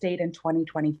across the state in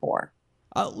 2024.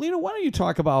 Lena, why don't you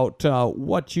talk about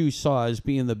what you saw as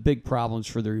being the big problems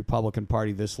for the Republican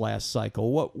Party this last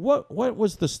cycle? What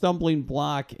was the stumbling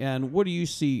block, and what do you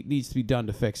see needs to be done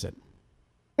to fix it?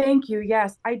 Thank you.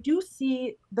 Yes, I do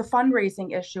see the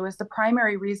fundraising issue as the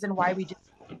primary reason why we did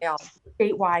fail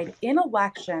statewide in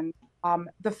election.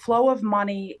 The flow of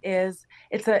money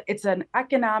it's an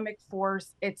economic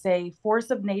force. It's a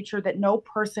force of nature that no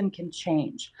person can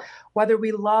change. Whether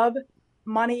we love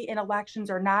money in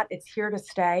elections or not, it's here to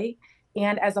stay.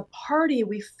 And as a party,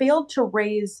 we failed to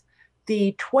raise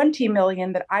the $20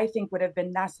 million that I think would have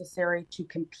been necessary to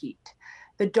compete.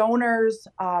 The donors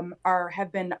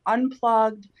have been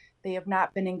unplugged. They have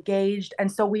not been engaged.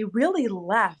 And so we really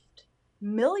left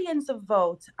millions of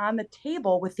votes on the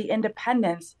table with the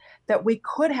independents that we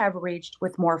could have reached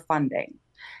with more funding.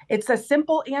 It's a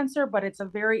simple answer, but it's a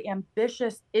very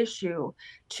ambitious issue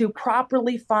to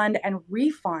properly fund and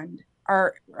refund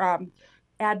our,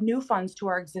 add new funds to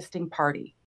our existing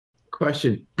party.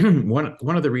 Question.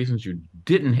 One of the reasons you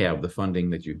didn't have the funding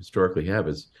that you historically have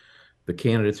is the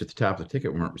candidates at the top of the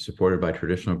ticket weren't supported by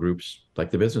traditional groups like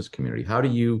the business community. How do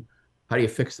you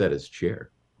fix that as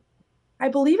chair? I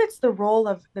believe it's the role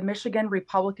of the Michigan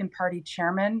Republican Party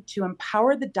chairman to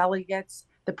empower the delegates,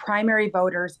 the primary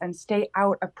voters, and stay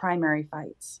out of primary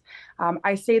fights.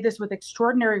 I say this with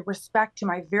extraordinary respect to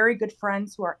my very good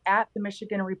friends who are at the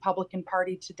Michigan Republican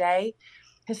Party today.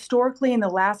 Historically, in the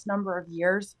last number of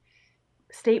years,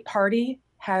 state party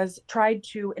has tried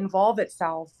to involve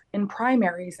itself in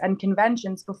primaries and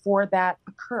conventions before that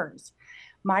occurs.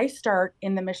 My start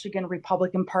in the Michigan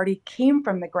Republican Party came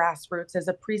from the grassroots as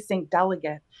a precinct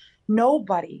delegate.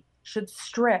 Nobody should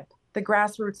strip the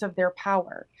grassroots of their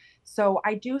power. So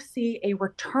I do see a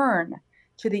return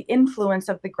to the influence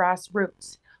of the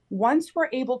grassroots. Once we're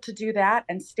able to do that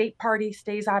and state party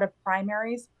stays out of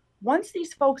primaries, once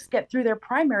these folks get through their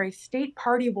primaries, state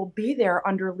party will be there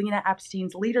under Lena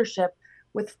Epstein's leadership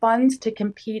with funds to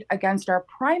compete against our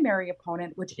primary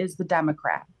opponent, which is the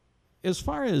Democrat. As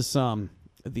far as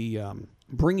the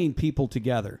bringing people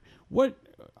together,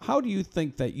 how do you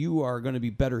think that you are going to be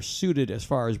better suited as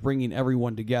far as bringing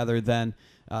everyone together than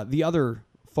the other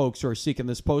folks who are seeking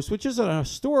this post, which is a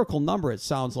historical number, it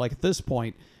sounds like at this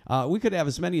point? We could have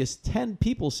as many as 10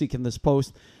 people seeking this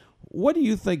post. What do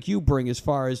you think you bring as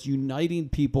far as uniting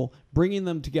people, bringing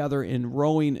them together and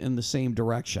rowing in the same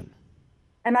direction?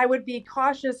 And I would be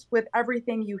cautious with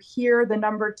everything you hear, the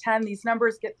number 10. These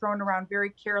numbers get thrown around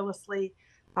very carelessly.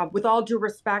 With all due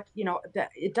respect,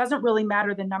 it doesn't really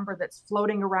matter the number that's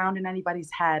floating around in anybody's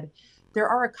head. There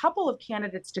are a couple of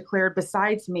candidates declared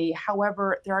besides me.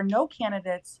 However, there are no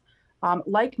candidates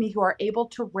like me who are able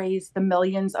to raise the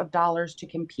millions of dollars to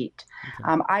compete.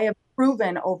 Okay. I have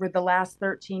proven over the last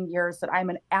 13 years that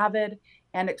I'm an avid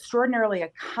and extraordinarily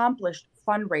accomplished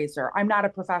fundraiser. I'm not a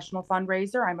professional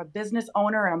fundraiser. I'm a business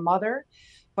owner and a mother,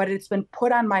 but it's been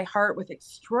put on my heart with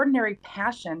extraordinary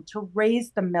passion to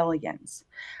raise the millions.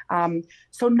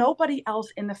 So nobody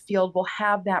else in the field will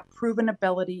have that proven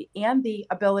ability and the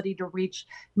ability to reach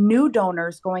new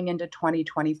donors going into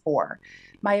 2024.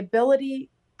 My ability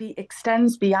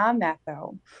extends beyond that,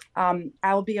 though.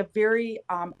 I'll be a very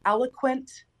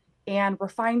eloquent and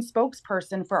refined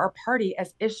spokesperson for our party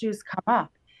as issues come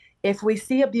up. If we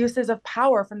see abuses of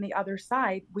power from the other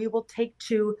side, we will take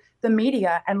to the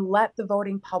media and let the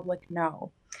voting public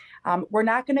know. We're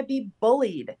not going to be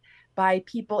bullied by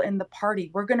people in the party.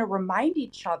 We're going to remind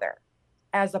each other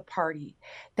as a party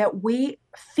that we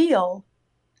feel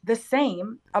the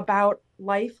same about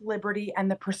life, liberty,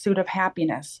 and the pursuit of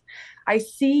happiness. I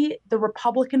see the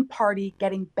Republican Party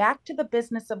getting back to the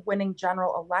business of winning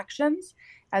general elections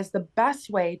as the best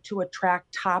way to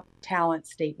attract top talent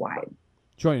statewide.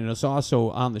 Joining us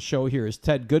also on the show here is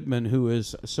Ted Goodman, who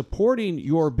is supporting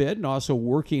your bid and also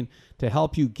working to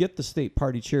help you get the state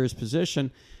party chair's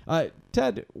position.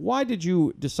 Ted, why did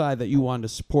you decide that you wanted to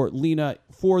support Lena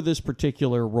for this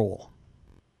particular role?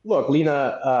 Look,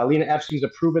 Lena Epstein's a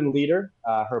proven leader.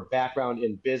 Her background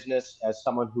in business as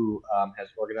someone who has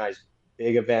organized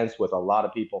big events with a lot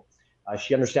of people.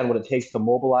 She understands what it takes to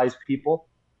mobilize people.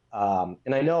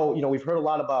 And I know, we've heard a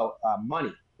lot about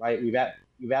money, right?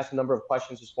 We've asked a number of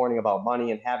questions this morning about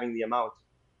money and having the amount,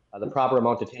 the proper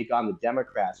amount to take on the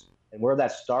Democrats. And where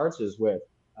that starts is with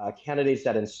candidates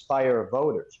that inspire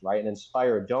voters, right? And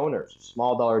inspire donors,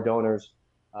 small dollar donors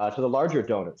to the larger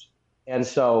donors. And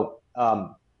so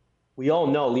we all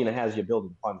know Lena has the ability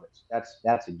to fundraise.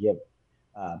 That's a given.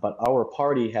 But our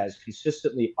party has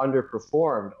consistently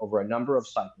underperformed over a number of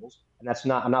cycles. And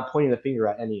I'm not pointing the finger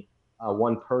at any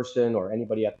one person or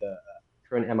anybody at the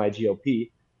current MIGOP.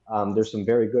 There's some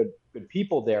very good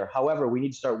people there. However, we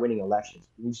need to start winning elections.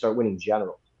 We need to start winning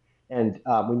generals. And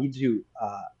we need to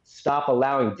stop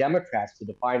allowing Democrats to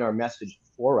define our message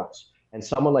for us. And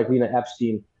someone like Lena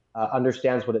Epstein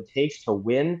understands what it takes to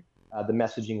win the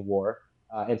messaging war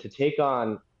and to take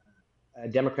on a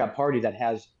Democrat Party that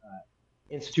has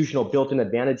institutional built-in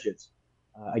advantages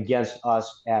against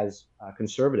us as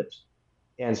conservatives.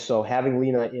 And so having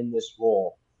Lena in this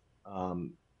role,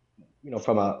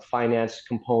 from a finance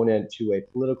component to a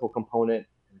political component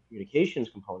and a communications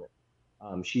component,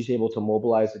 she's able to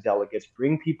mobilize the delegates,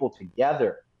 bring people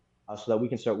together so that we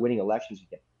can start winning elections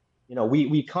again.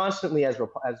 We constantly, as the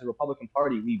Republican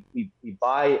Party, we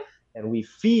buy and we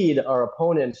feed our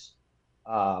opponents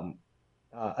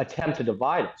attempt to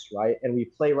divide us, right? And we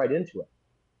play right into it.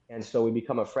 And so we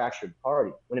become a fractured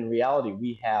party, when in reality,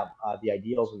 we have the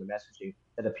ideals and the messaging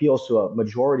that appeals to a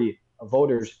majority of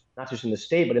voters, not just in the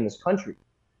state, but in this country.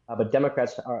 But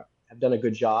Democrats have done a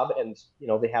good job, and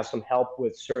they have some help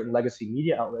with certain legacy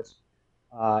media outlets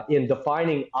in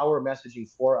defining our messaging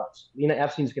for us. Lena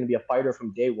Epstein is going to be a fighter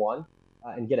from day one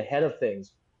and get ahead of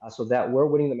things so that we're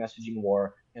winning the messaging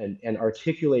war and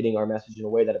articulating our message in a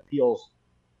way that appeals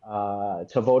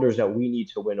to voters that we need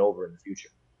to win over in the future.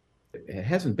 It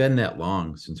hasn't been that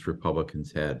long since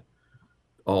Republicans had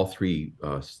all three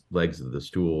legs of the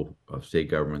stool of state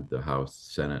government, the House,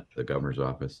 Senate, the governor's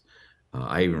office.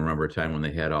 I even remember a time when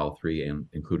they had all three and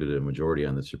included a majority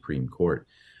on the Supreme Court.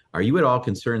 Are you at all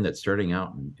concerned that starting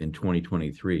out in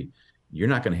 2023, you're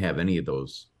not going to have any of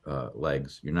those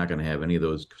legs? You're not going to have any of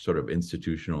those sort of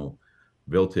institutional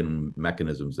built-in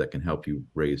mechanisms that can help you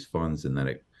raise funds, and that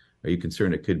are you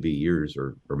concerned it could be years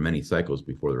or many cycles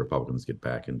before the Republicans get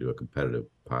back into a competitive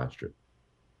posture?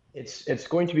 It's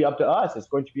going to be up to us. It's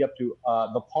going to be up to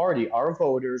the party, our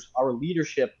voters, our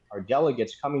leadership, our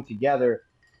delegates coming together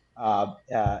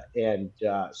and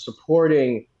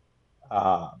supporting,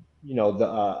 a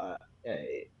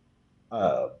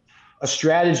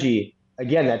strategy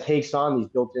again that takes on these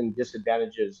built-in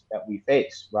disadvantages that we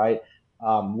face. Right?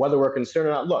 Whether we're concerned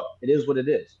or not, look, it is what it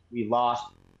is. We lost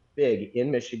big in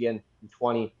Michigan in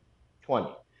 2020.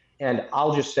 And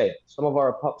I'll just say it. Some of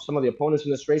the opponents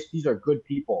in this race, these are good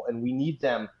people, and we need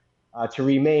them to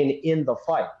remain in the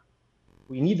fight.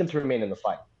 We need them to remain in the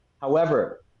fight.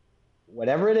 However,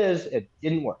 whatever it is, it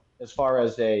didn't work as far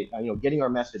as getting our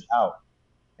message out.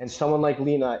 And someone like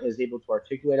Lena is able to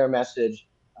articulate our message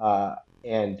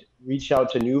and reach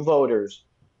out to new voters.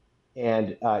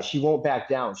 And she won't back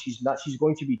down. She's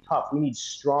going to be tough. We need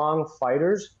strong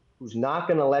fighters who's not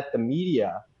going to let the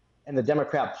media and the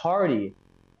Democrat Party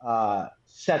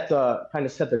set the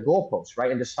goalposts, right,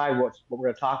 and decide what we're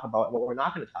going to talk about and what we're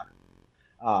not going to talk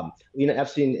about. Lena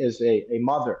Epstein is a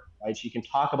mother, right? She can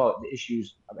talk about the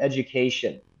issues of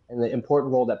education and the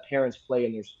important role that parents play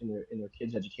in their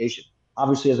kids' education.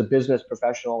 Obviously, as a business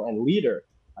professional and leader,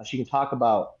 she can talk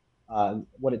about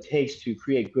what it takes to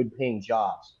create good-paying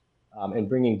jobs and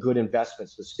bringing good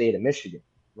investments to the state of Michigan,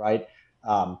 right?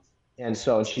 And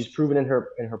she's proven in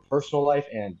her personal life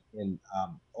and in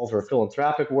over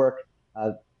philanthropic work,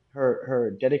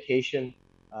 her dedication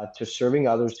to serving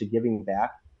others, to giving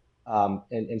back.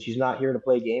 And she's not here to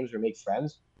play games or make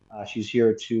friends. She's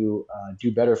here to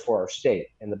do better for our state.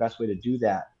 And the best way to do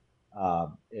that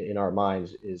in our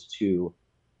minds is to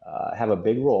have a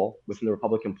big role within the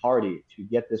Republican Party to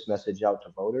get this message out to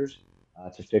voters,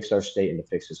 to fix our state and to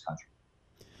fix this country.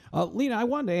 Lena, I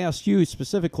wanted to ask you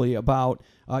specifically about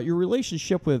your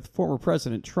relationship with former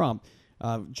President Trump.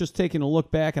 Just taking a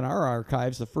look back in our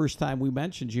archives, the first time we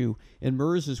mentioned you in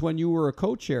MERS is when you were a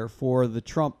co-chair for the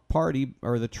Trump party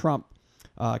or the Trump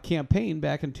campaign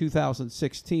back in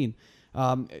 2016.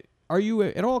 Are you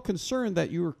at all concerned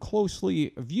that you were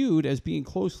closely viewed as being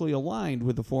closely aligned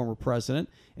with the former president,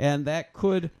 and that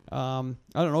could, I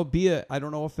don't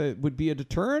know if it would be a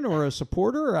deterrent or a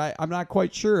supporter? I'm not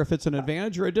quite sure if it's an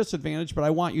advantage or a disadvantage, but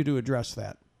I want you to address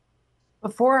that.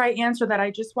 Before I answer that,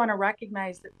 I just want to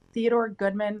recognize that Theodore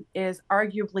Goodman is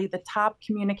arguably the top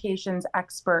communications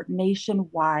expert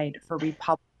nationwide for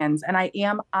Republicans, and I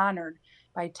am honored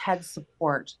by Ted's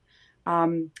support.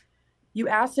 You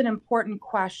asked an important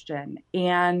question,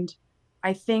 and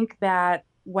I think that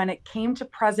when it came to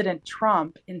President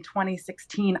Trump in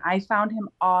 2016, I found him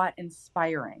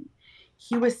awe-inspiring.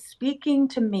 He was speaking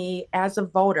to me as a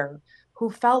voter who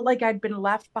felt like I'd been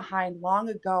left behind long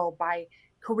ago by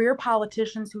career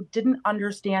politicians who didn't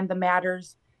understand the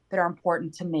matters that are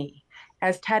important to me.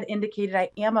 As Ted indicated, I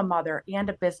am a mother and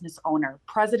a business owner.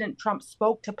 President Trump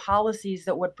spoke to policies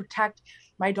that would protect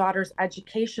my daughter's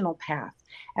educational path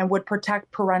and would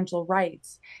protect parental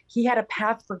rights. He had a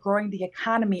path for growing the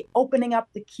economy, opening up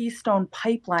the Keystone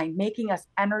Pipeline, making us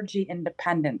energy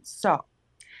independent. So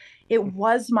it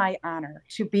was my honor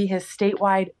to be his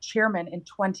statewide chairman in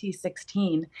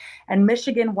 2016, and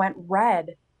Michigan went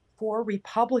red for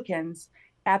Republicans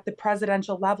at the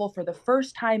presidential level for the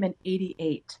first time in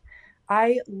 '88.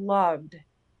 I loved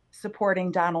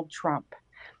supporting Donald Trump,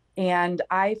 and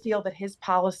I feel that his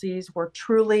policies were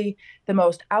truly the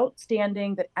most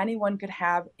outstanding that anyone could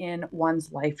have in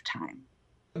one's lifetime.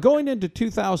 Going into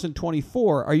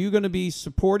 2024, are you going to be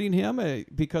supporting him?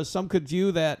 Because some could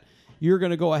view that you're going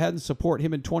to go ahead and support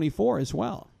him in 24 as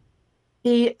well.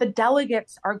 The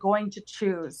delegates are going to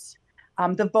choose.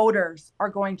 The voters are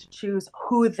going to choose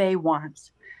who they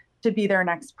want to be their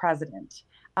next president.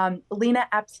 Lena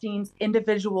Epstein's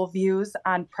individual views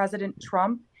on President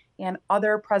Trump and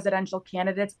other presidential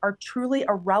candidates are truly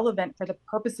irrelevant for the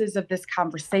purposes of this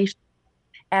conversation.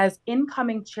 As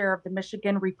incoming chair of the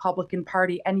Michigan Republican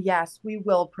Party, and yes, we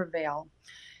will prevail.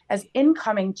 As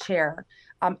incoming chair,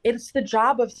 it's the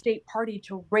job of state party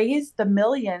to raise the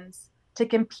millions to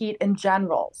compete in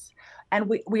generals.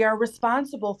 And we are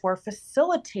responsible for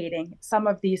facilitating some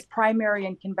of these primary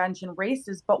and convention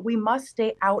races, but we must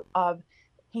stay out of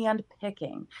hand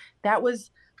picking.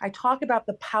 I talk about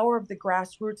the power of the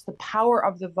grassroots, the power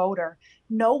of the voter.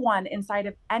 No one inside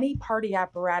of any party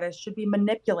apparatus should be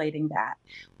manipulating that.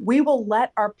 We will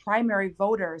let our primary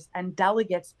voters and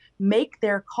delegates make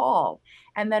their call.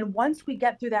 And then once we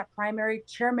get through that primary,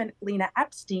 Chairman Lena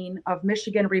Epstein of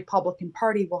Michigan Republican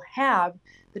Party will have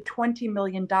the $20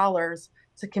 million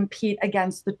to compete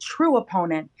against the true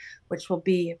opponent, which will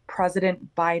be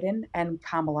President Biden and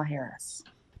Kamala Harris.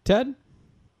 Ted?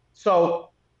 So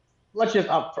let's just,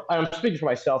 I'm speaking for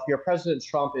myself here. President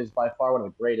Trump is by far one of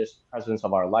the greatest presidents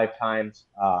of our lifetimes,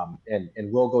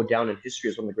 and will go down in history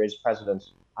as one of the greatest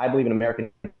presidents, I believe, in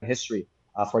American history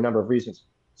for a number of reasons.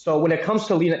 So when it comes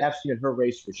to Lena Epstein and her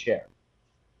race for chair,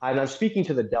 and I'm speaking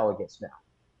to the delegates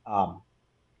now,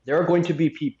 there are going to be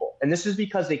people, and this is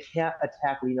because they can't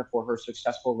attack Lena for her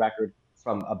successful record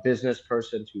from a business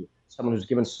person to someone who's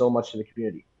given so much to the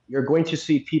community. You're going to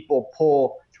see people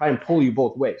try and pull you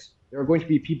both ways. There are going to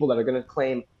be people that are going to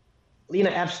claim Lena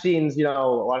Epstein's,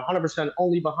 100%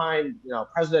 only behind,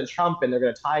 President Trump, and they're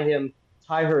going to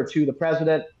tie her to the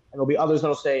president. And there'll be others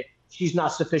that'll say she's not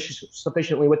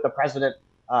sufficiently with the president,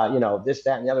 this,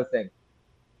 that, and the other thing.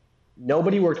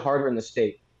 Nobody worked harder in the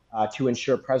state to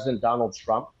ensure President Donald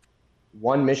Trump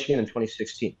won Michigan in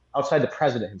 2016, outside the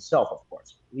president himself, of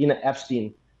course. Lena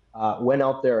Epstein went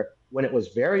out there when it was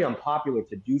very unpopular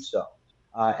to do so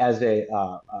as an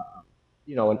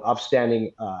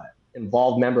upstanding,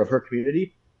 involved member of her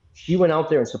community. She went out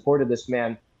there and supported this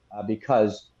man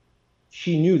because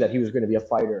she knew that he was going to be a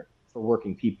fighter for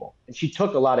working people. And she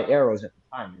took a lot of arrows at the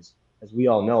time, as we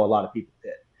all know, a lot of people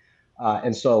did.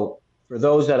 And so for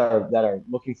those that are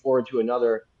looking forward to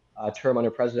another term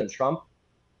under President Trump,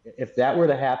 if that were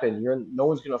to happen, no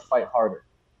one's going to fight harder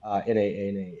in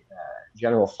a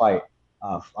general fight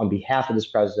on behalf of this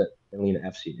president than Lena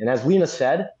Epstein. And as Lena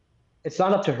said, it's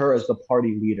not up to her as the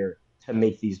party leader to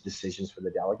make these decisions for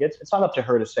the delegates. It's not up to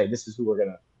her to say, this is who we're going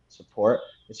to support.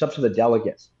 It's up to the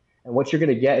delegates. And what you're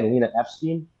going to get in Lena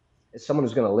Epstein is someone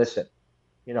who's going to listen.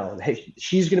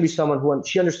 She's going to be someone who,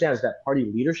 she understands that party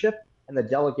leadership and the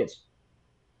delegates,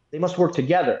 they must work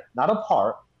together, not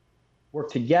apart, work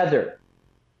together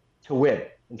to win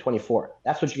in 24.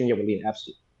 That's what you're going to get with Lena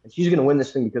Epstein. And she's going to win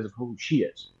this thing because of who she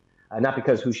is, not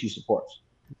because who she supports.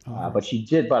 But she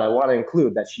did, but I want to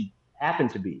include that she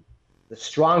happened to be the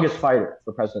strongest fighter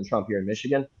for President Trump here in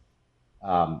Michigan,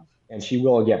 and she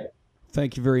will again.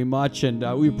 Thank you very much,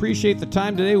 and we appreciate the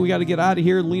time today. We got to get out of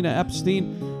here. Lena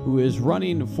Epstein, who is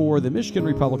running for the Michigan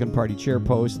Republican Party chair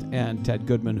post, and Ted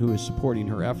Goodman, who is supporting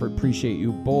her effort. Appreciate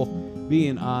you both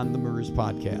being on the MERS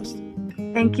podcast.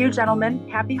 Thank you, gentlemen.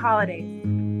 Happy holidays.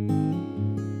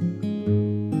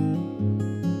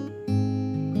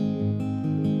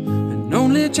 An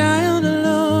only child,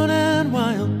 alone and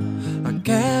wild, a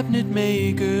cabinet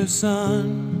maker's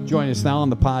son. Joining us now on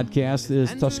the podcast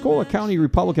is Tuscola County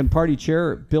Republican Party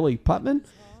Chair Billy Putman.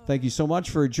 Thank you so much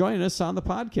for joining us on the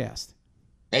podcast.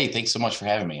 Hey, thanks so much for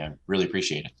having me. I really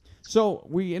appreciate it. So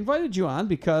we invited you on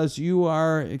because you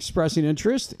are expressing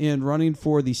interest in running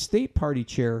for the state party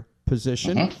chair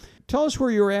position. Mm-hmm. Tell us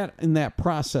where you're at in that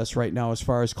process right now as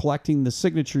far as collecting the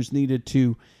signatures needed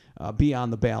to be on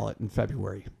the ballot in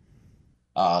February.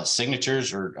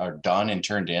 Signatures are done and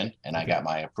turned in, and I got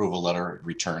my approval letter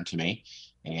returned to me.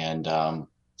 And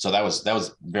so that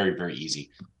was very, very easy.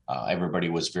 Everybody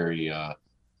was very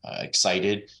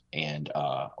excited and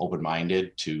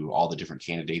open-minded to all the different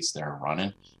candidates that are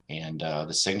running. And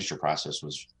the signature process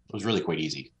was really quite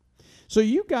easy. So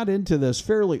you got into this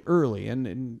fairly early,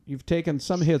 and you've taken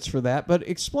some hits for that. But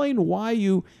explain why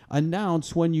you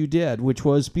announced when you did, which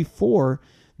was before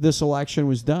this election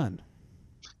was done.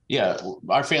 Yeah,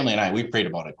 our family and I, we prayed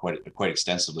about it quite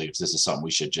extensively. If this is something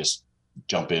we should just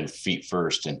jump in feet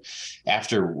first. And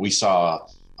after we saw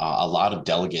a lot of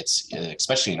delegates,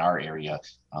 especially in our area,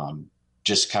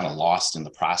 just kind of lost in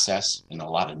the process, and a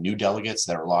lot of new delegates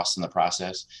that are lost in the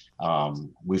process,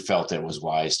 we felt it was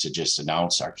wise to just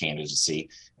announce our candidacy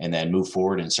and then move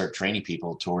forward and start training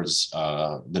people towards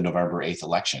the November 8th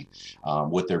election,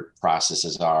 what their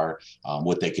processes are,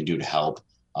 what they can do to help.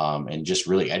 And just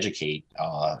really educate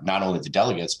not only the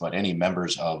delegates, but any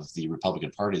members of the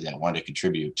Republican Party that want to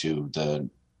contribute to the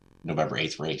November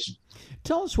 8th race.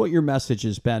 Tell us what your message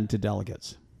has been to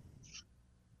delegates.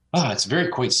 It's very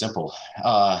quite simple.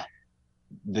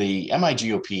 The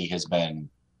MIGOP has been,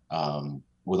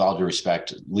 with all due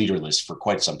respect, leaderless for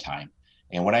quite some time.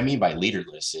 And what I mean by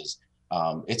leaderless is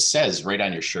it says right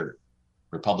on your shirt,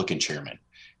 Republican chairman.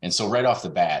 And so right off the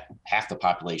bat, half the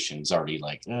population is already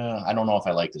like, I don't know if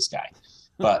I like this guy.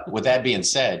 But with that being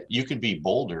said, you can be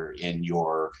bolder in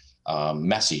your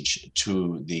message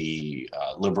to the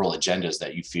liberal agendas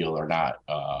that you feel are not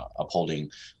upholding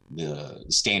the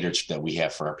standards that we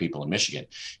have for our people in Michigan.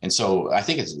 And so I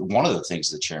think it's one of the things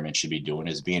the chairman should be doing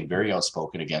is being very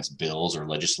outspoken against bills or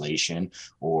legislation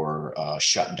or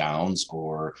shutdowns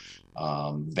or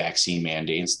vaccine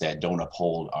mandates that don't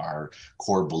uphold our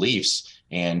core beliefs,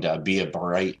 and be a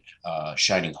bright,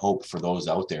 shining hope for those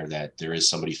out there that there is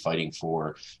somebody fighting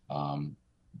for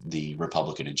the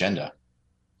Republican agenda.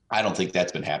 I don't think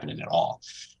that's been happening at all.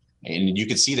 And you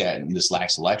can see that in this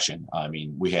last election. I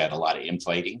mean, we had a lot of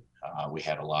infighting. We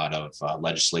had a lot of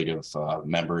legislative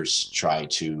members try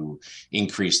to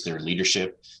increase their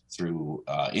leadership through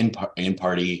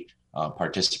in-party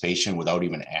participation without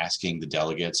even asking the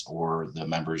delegates or the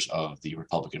members of the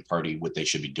Republican Party what they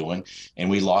should be doing. And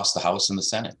we lost the House and the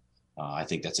Senate. I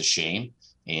think that's a shame.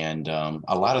 And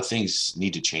a lot of things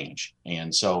need to change.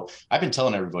 And so I've been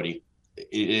telling everybody,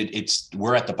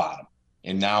 we're at the bottom,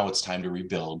 and now it's time to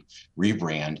rebuild,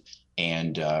 rebrand,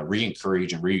 and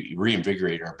re-encourage and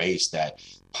reinvigorate our base that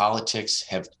politics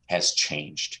has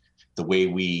changed. The way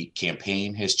we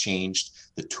campaign has changed.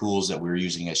 The tools that we're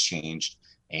using has changed.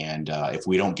 And if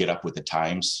we don't get up with the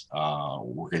times,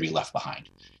 we're going to be left behind.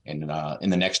 And in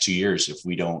the next 2 years, if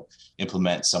we don't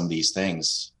implement some of these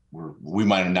things, we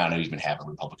might not even have a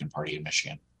Republican Party in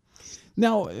Michigan.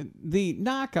 Now, the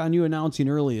knock on you announcing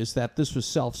early is that this was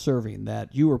self-serving,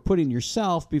 that you were putting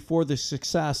yourself before the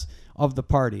success of the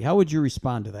party. How would you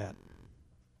respond to that?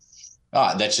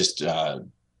 That's just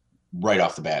right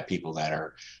off the bat, people that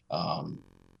are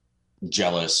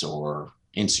jealous or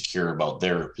insecure about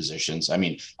their positions. I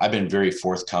mean, I've been very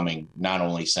forthcoming, not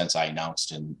only since I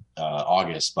announced in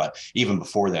August, but even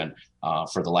before then.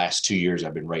 For the last 2 years,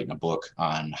 I've been writing a book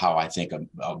on how I think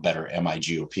a better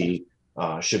MIGOP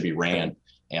should be ran.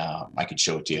 I could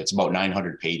show it to you. It's about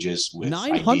 900 pages with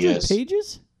 900 ideas.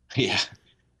 Pages? Yeah.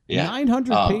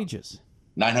 900 pages.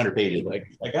 900 pages.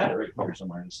 I got it right here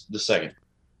somewhere. Just a second.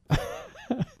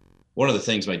 One of the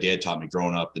things my dad taught me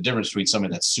growing up, the difference between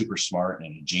somebody that's super smart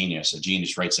and a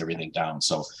genius writes everything down.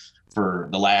 So for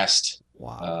the last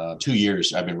 2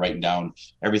 years, I've been writing down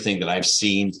everything that I've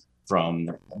seen from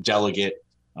delegate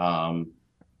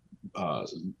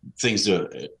things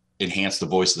to enhance the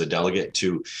voice of the delegate,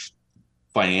 to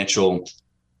financial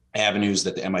avenues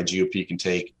that the MIGOP can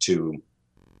take, to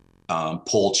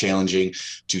poll challenging,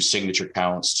 to signature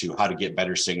counts, to how to get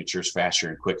better signatures faster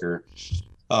and quicker.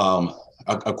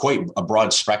 Quite a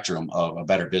broad spectrum of a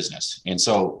better business. And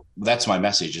so that's my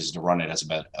message, is to run it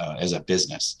as a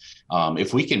business.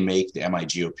 If we can make the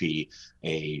MIGOP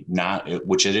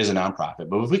which it is a nonprofit,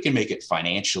 but if we can make it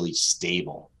financially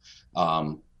stable,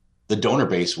 the donor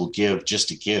base will give just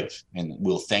to give, and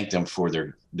we'll thank them for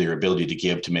their ability to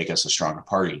give to make us a stronger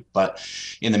party. But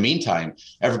in the meantime,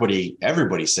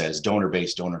 everybody says donor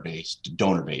base,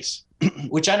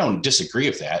 which I don't disagree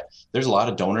with that. There's a lot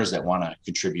of donors that want to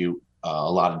contribute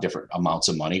a lot of different amounts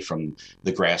of money, from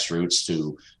the grassroots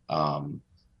to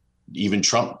even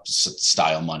Trump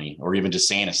style money, or even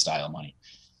DeSantis style money.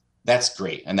 That's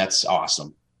great. And that's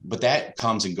awesome. But that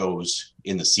comes and goes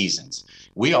in the seasons.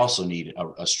 We also need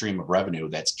a stream of revenue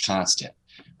that's constant,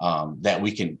 that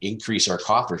we can increase our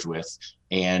coffers with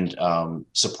and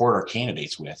support our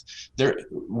candidates with.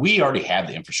 We already have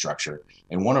the infrastructure.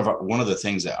 And one of the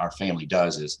things that our family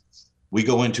does is we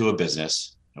go into a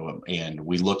business and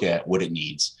we look at what it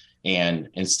needs. And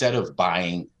instead of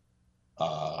buying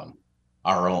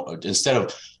instead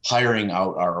of hiring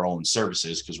out our own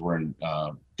services, because we're in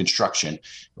construction,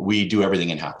 we do everything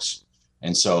in-house.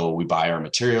 And so we buy our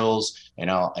materials and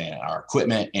our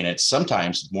equipment, and it's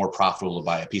sometimes more profitable to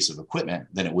buy a piece of equipment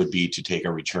than it would be to take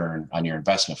a return on your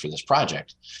investment for this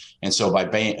project. And so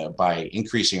by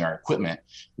increasing our equipment,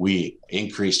 we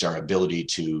increased our ability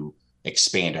to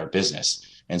expand our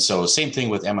business. And so same thing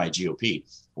with MIGOP.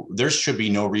 There should be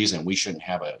no reason we shouldn't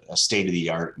have a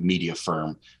state-of-the-art media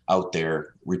firm out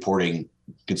there reporting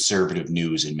conservative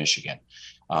news in Michigan,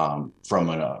 from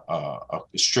a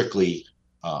strictly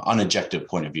unobjective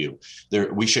point of view.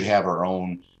 We should have our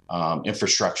own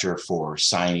infrastructure for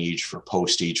signage, for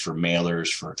postage, for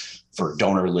mailers, for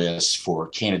donor lists, for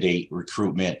candidate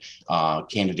recruitment,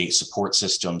 candidate support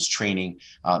systems, training.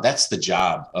 That's the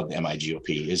job of the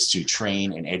MIGOP, is to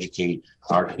train and educate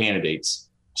our candidates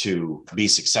to be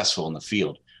successful in the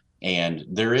field. And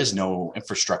there is no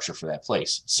infrastructure for that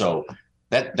place. So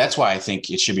that's why I think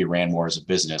it should be ran more as a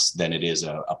business than it is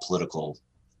a political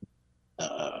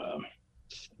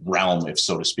realm, if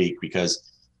so to speak, because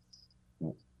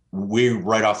we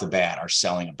right off the bat are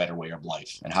selling a better way of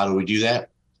life. And how do we do that?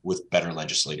 With better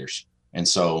legislators. And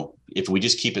so if we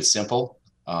just keep it simple,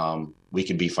 we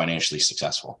can be financially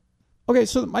successful. Okay,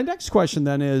 so my next question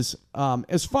then is,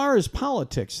 as far as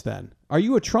politics then, are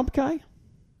you a Trump guy?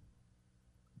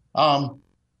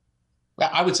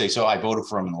 I would say so. I voted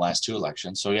for him in the last 2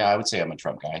 elections. So yeah, I would say I'm a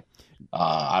Trump guy.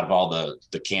 Out of all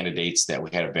the candidates that we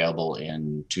had available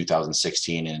in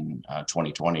 2016 and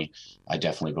 2020, I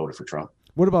definitely voted for Trump.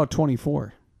 What about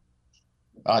 24?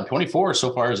 24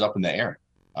 so far is up in the air.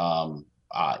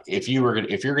 If you're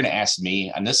going to ask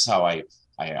me, and this is how I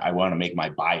want to make my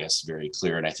bias very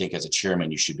clear, and I think as a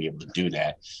chairman you should be able to do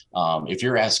that. If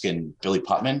you're asking Billy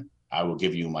Putman, I will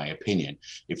give you my opinion.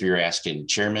 If you're asking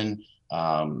chairman,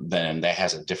 then that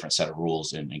has a different set of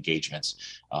rules and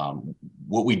engagements.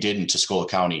 What we did in Tuscola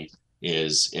County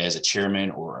is, as a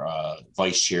chairman or a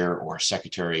vice chair or a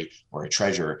secretary or a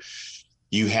treasurer,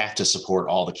 you have to support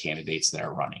all the candidates that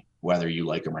are running, whether you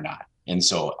like them or not. And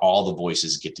so all the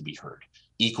voices get to be heard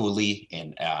equally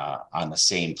and on the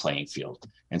same playing field.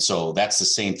 And so that's the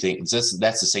same thing. That's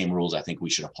the same rules I think we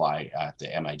should apply at the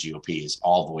MIGOP, is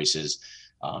all voices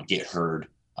get heard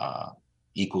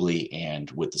equally and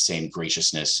with the same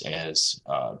graciousness as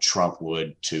Trump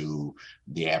would to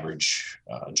the average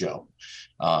Joe.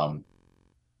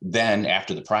 Then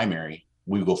after the primary,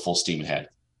 we go full steam ahead.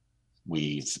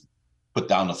 We put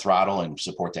down the throttle and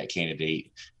support that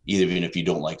candidate, even if you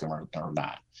don't like them or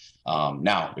not.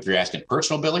 Now, if you're asking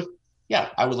personal Billy, yeah,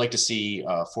 I would like to see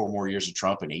 4 more years of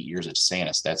Trump and 8 years of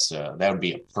DeSantis. That would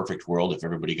be a perfect world if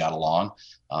everybody got along.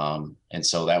 And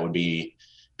so that would be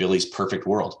Billy's perfect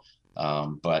world.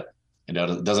 But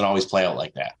it doesn't always play out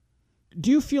like that. Do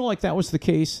you feel like that was the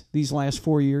case these last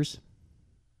 4 years?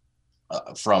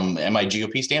 From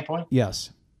MIGOP standpoint?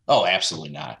 Yes. Oh,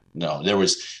 absolutely not. No, there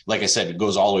was, like I said, it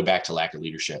goes all the way back to lack of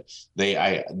leadership.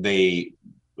 They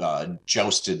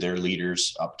jousted their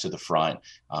leaders up to the front,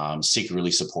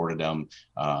 secretly supported them,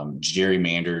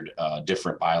 gerrymandered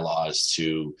different bylaws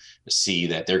to see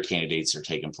that their candidates are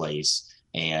taking place.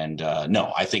 And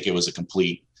no, I think it was a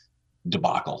complete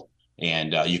debacle.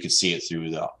 And you could see it through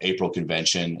the April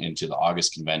convention into the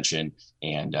August convention.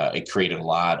 And it created a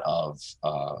lot of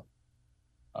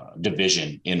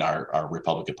division in our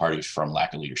Republican Party from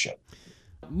lack of leadership.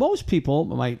 Most people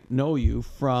might know you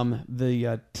from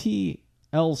the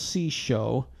TLC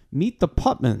show, Meet the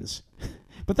Putmans.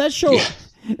 But that show,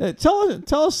 yeah.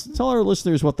 Tell our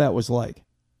listeners what that was like.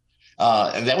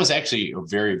 And that was actually a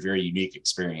very, very unique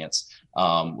experience.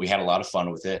 We had a lot of fun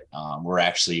with it. We're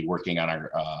actually working on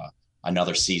our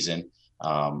another season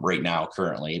right now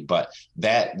currently, but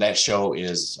that show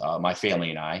is my family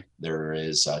and I. There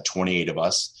is 28 of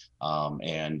us.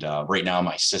 And right now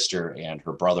my sister and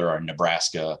her brother are in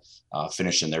Nebraska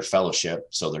finishing their fellowship.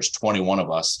 So there's 21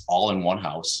 of us all in one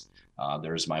house.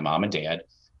 There's my mom and dad,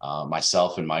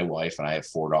 myself and my wife, and I have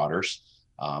 4 daughters.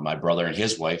 My brother and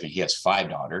his wife, and he has 5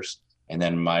 daughters. And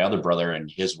then my other brother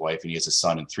and his wife, and he has a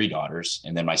son and 3 daughters.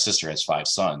 And then my sister has 5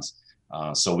 sons.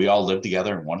 So we all live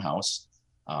together in one house.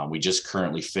 We just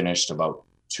currently finished about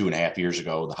 2.5 years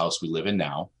ago the house we live in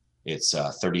now. It's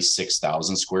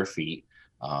 36,000 square feet.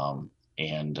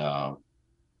 And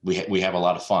we have a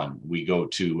lot of fun. We go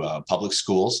to public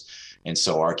schools, and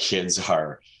so our kids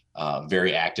are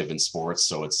very active in sports.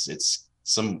 So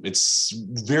it's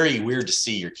very weird to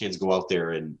see your kids go out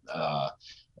there and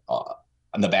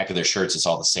on the back of their shirts it's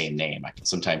all the same name.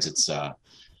 Sometimes it's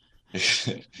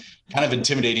kind of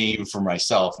intimidating even for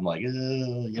myself. I'm like,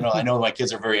 I know my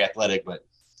kids are very athletic, but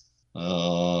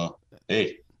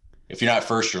hey, if you're not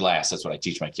first, you're last. That's what I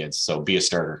teach my kids. So be a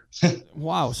starter.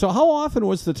 Wow. So how often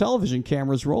was the television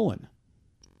cameras rolling?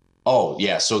 Oh,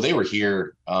 yeah. So they were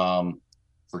here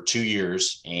for 2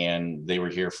 years, and they were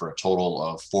here for a total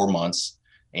of 4 months.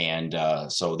 And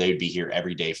so they'd be here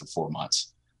every day for 4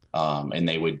 months. And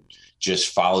they would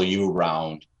just follow you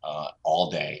around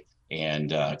all day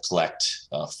and collect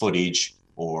footage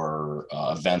or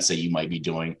events that you might be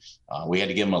doing. We had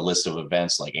to give them a list of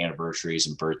events like anniversaries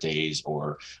and birthdays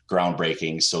or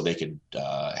groundbreakings so they could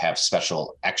have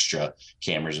special extra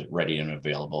cameras ready and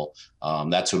available.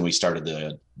 That's when we started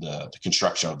the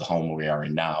construction of the home we are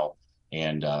in now.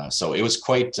 And so it was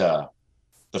quite,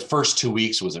 the first 2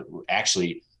 weeks was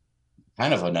actually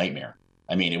kind of a nightmare.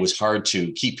 I mean, it was hard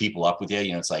to keep people up with you.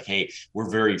 You know, it's like, hey, we're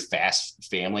very fast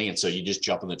family. And so you just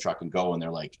jump in the truck and go, and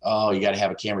they're like, oh, you got to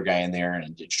have a camera guy in there,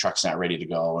 and the truck's not ready to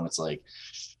go. And it's like,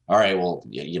 all right, well,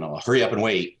 you know, hurry up and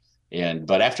wait.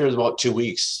 But after about 2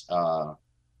 weeks,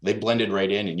 they blended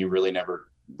right in, and you really never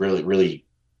really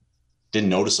didn't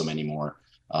notice them anymore.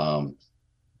 And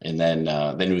then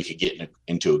we could get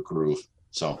into a groove.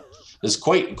 So it was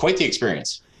quite the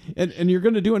experience. And you're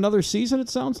going to do another season, it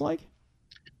sounds like?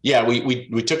 Yeah,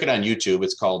 we took it on YouTube.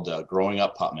 It's called Growing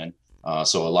Up Putman.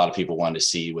 So a lot of people wanted to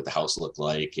see what the house looked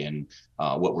like and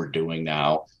what we're doing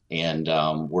now. And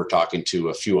we're talking to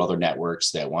a few other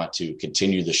networks that want to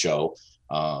continue the show.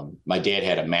 My dad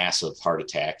had a massive heart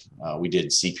attack. We did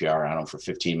CPR on him for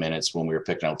 15 minutes when we were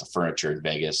picking out the furniture in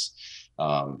Vegas.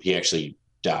 He actually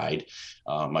died.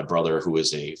 My brother, who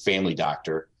is a family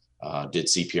doctor, did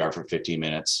CPR for 15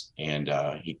 minutes, and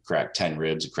he cracked 10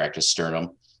 ribs, he cracked his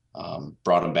sternum.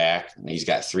 Brought him back, and he's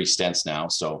got 3 stents now.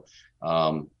 So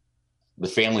the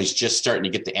family's just starting to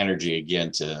get the energy again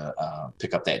to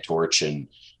pick up that torch and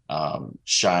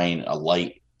shine a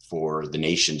light for the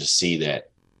nation to see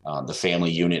that the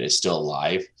family unit is still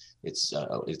alive. It's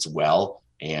well,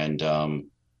 and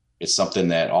it's something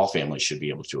that all families should be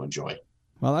able to enjoy.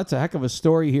 Well, that's a heck of a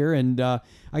story here, and I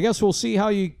guess we'll see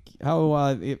if there's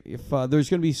going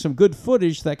to be some good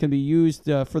footage that can be used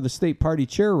for the state party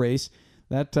chair race.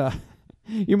 That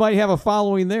you might have a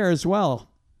following there as well.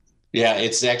 Yeah,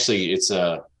 it's the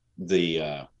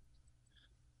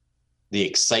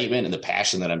excitement and the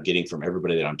passion that I'm getting from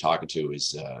everybody that I'm talking to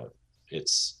is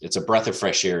it's a breath of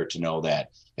fresh air to know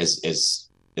that as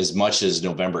much as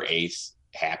November 8th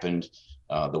happened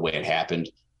the way it happened,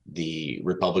 the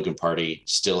Republican Party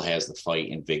still has the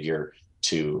fight and vigor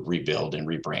to rebuild and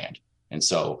rebrand. And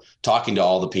so talking to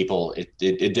all the people, it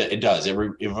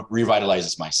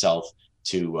revitalizes myself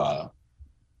to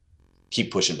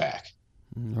keep pushing back.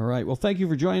 All right. Well, thank you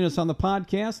for joining us on the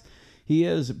podcast. He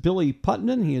is Billy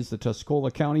Putman. He is the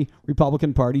Tuscola County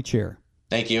Republican Party Chair.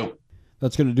 Thank you.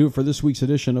 That's going to do it for this week's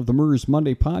edition of the MERS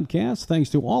Monday podcast. Thanks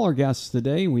to all our guests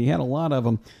today. We had a lot of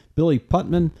them. Billy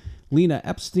Putman, Lena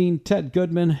Epstein, Ted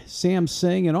Goodman, Sam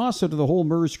Singh, and also to the whole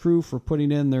MERS crew for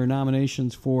putting in their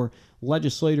nominations for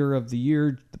Legislator of the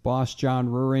Year, the boss John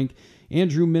Rurink,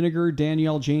 Andrew Miniger,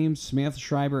 Danielle James, Samantha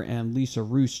Schreiber, and Lisa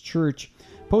Roos Church.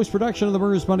 Post-production of the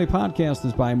MERS Monday podcast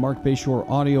is by Mark Bayshore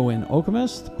Audio in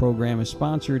Okemos. The program is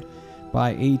sponsored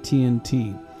by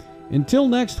AT&T. Until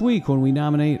next week when we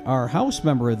nominate our House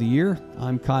Member of the Year,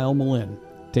 I'm Kyle Malin.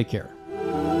 Take care.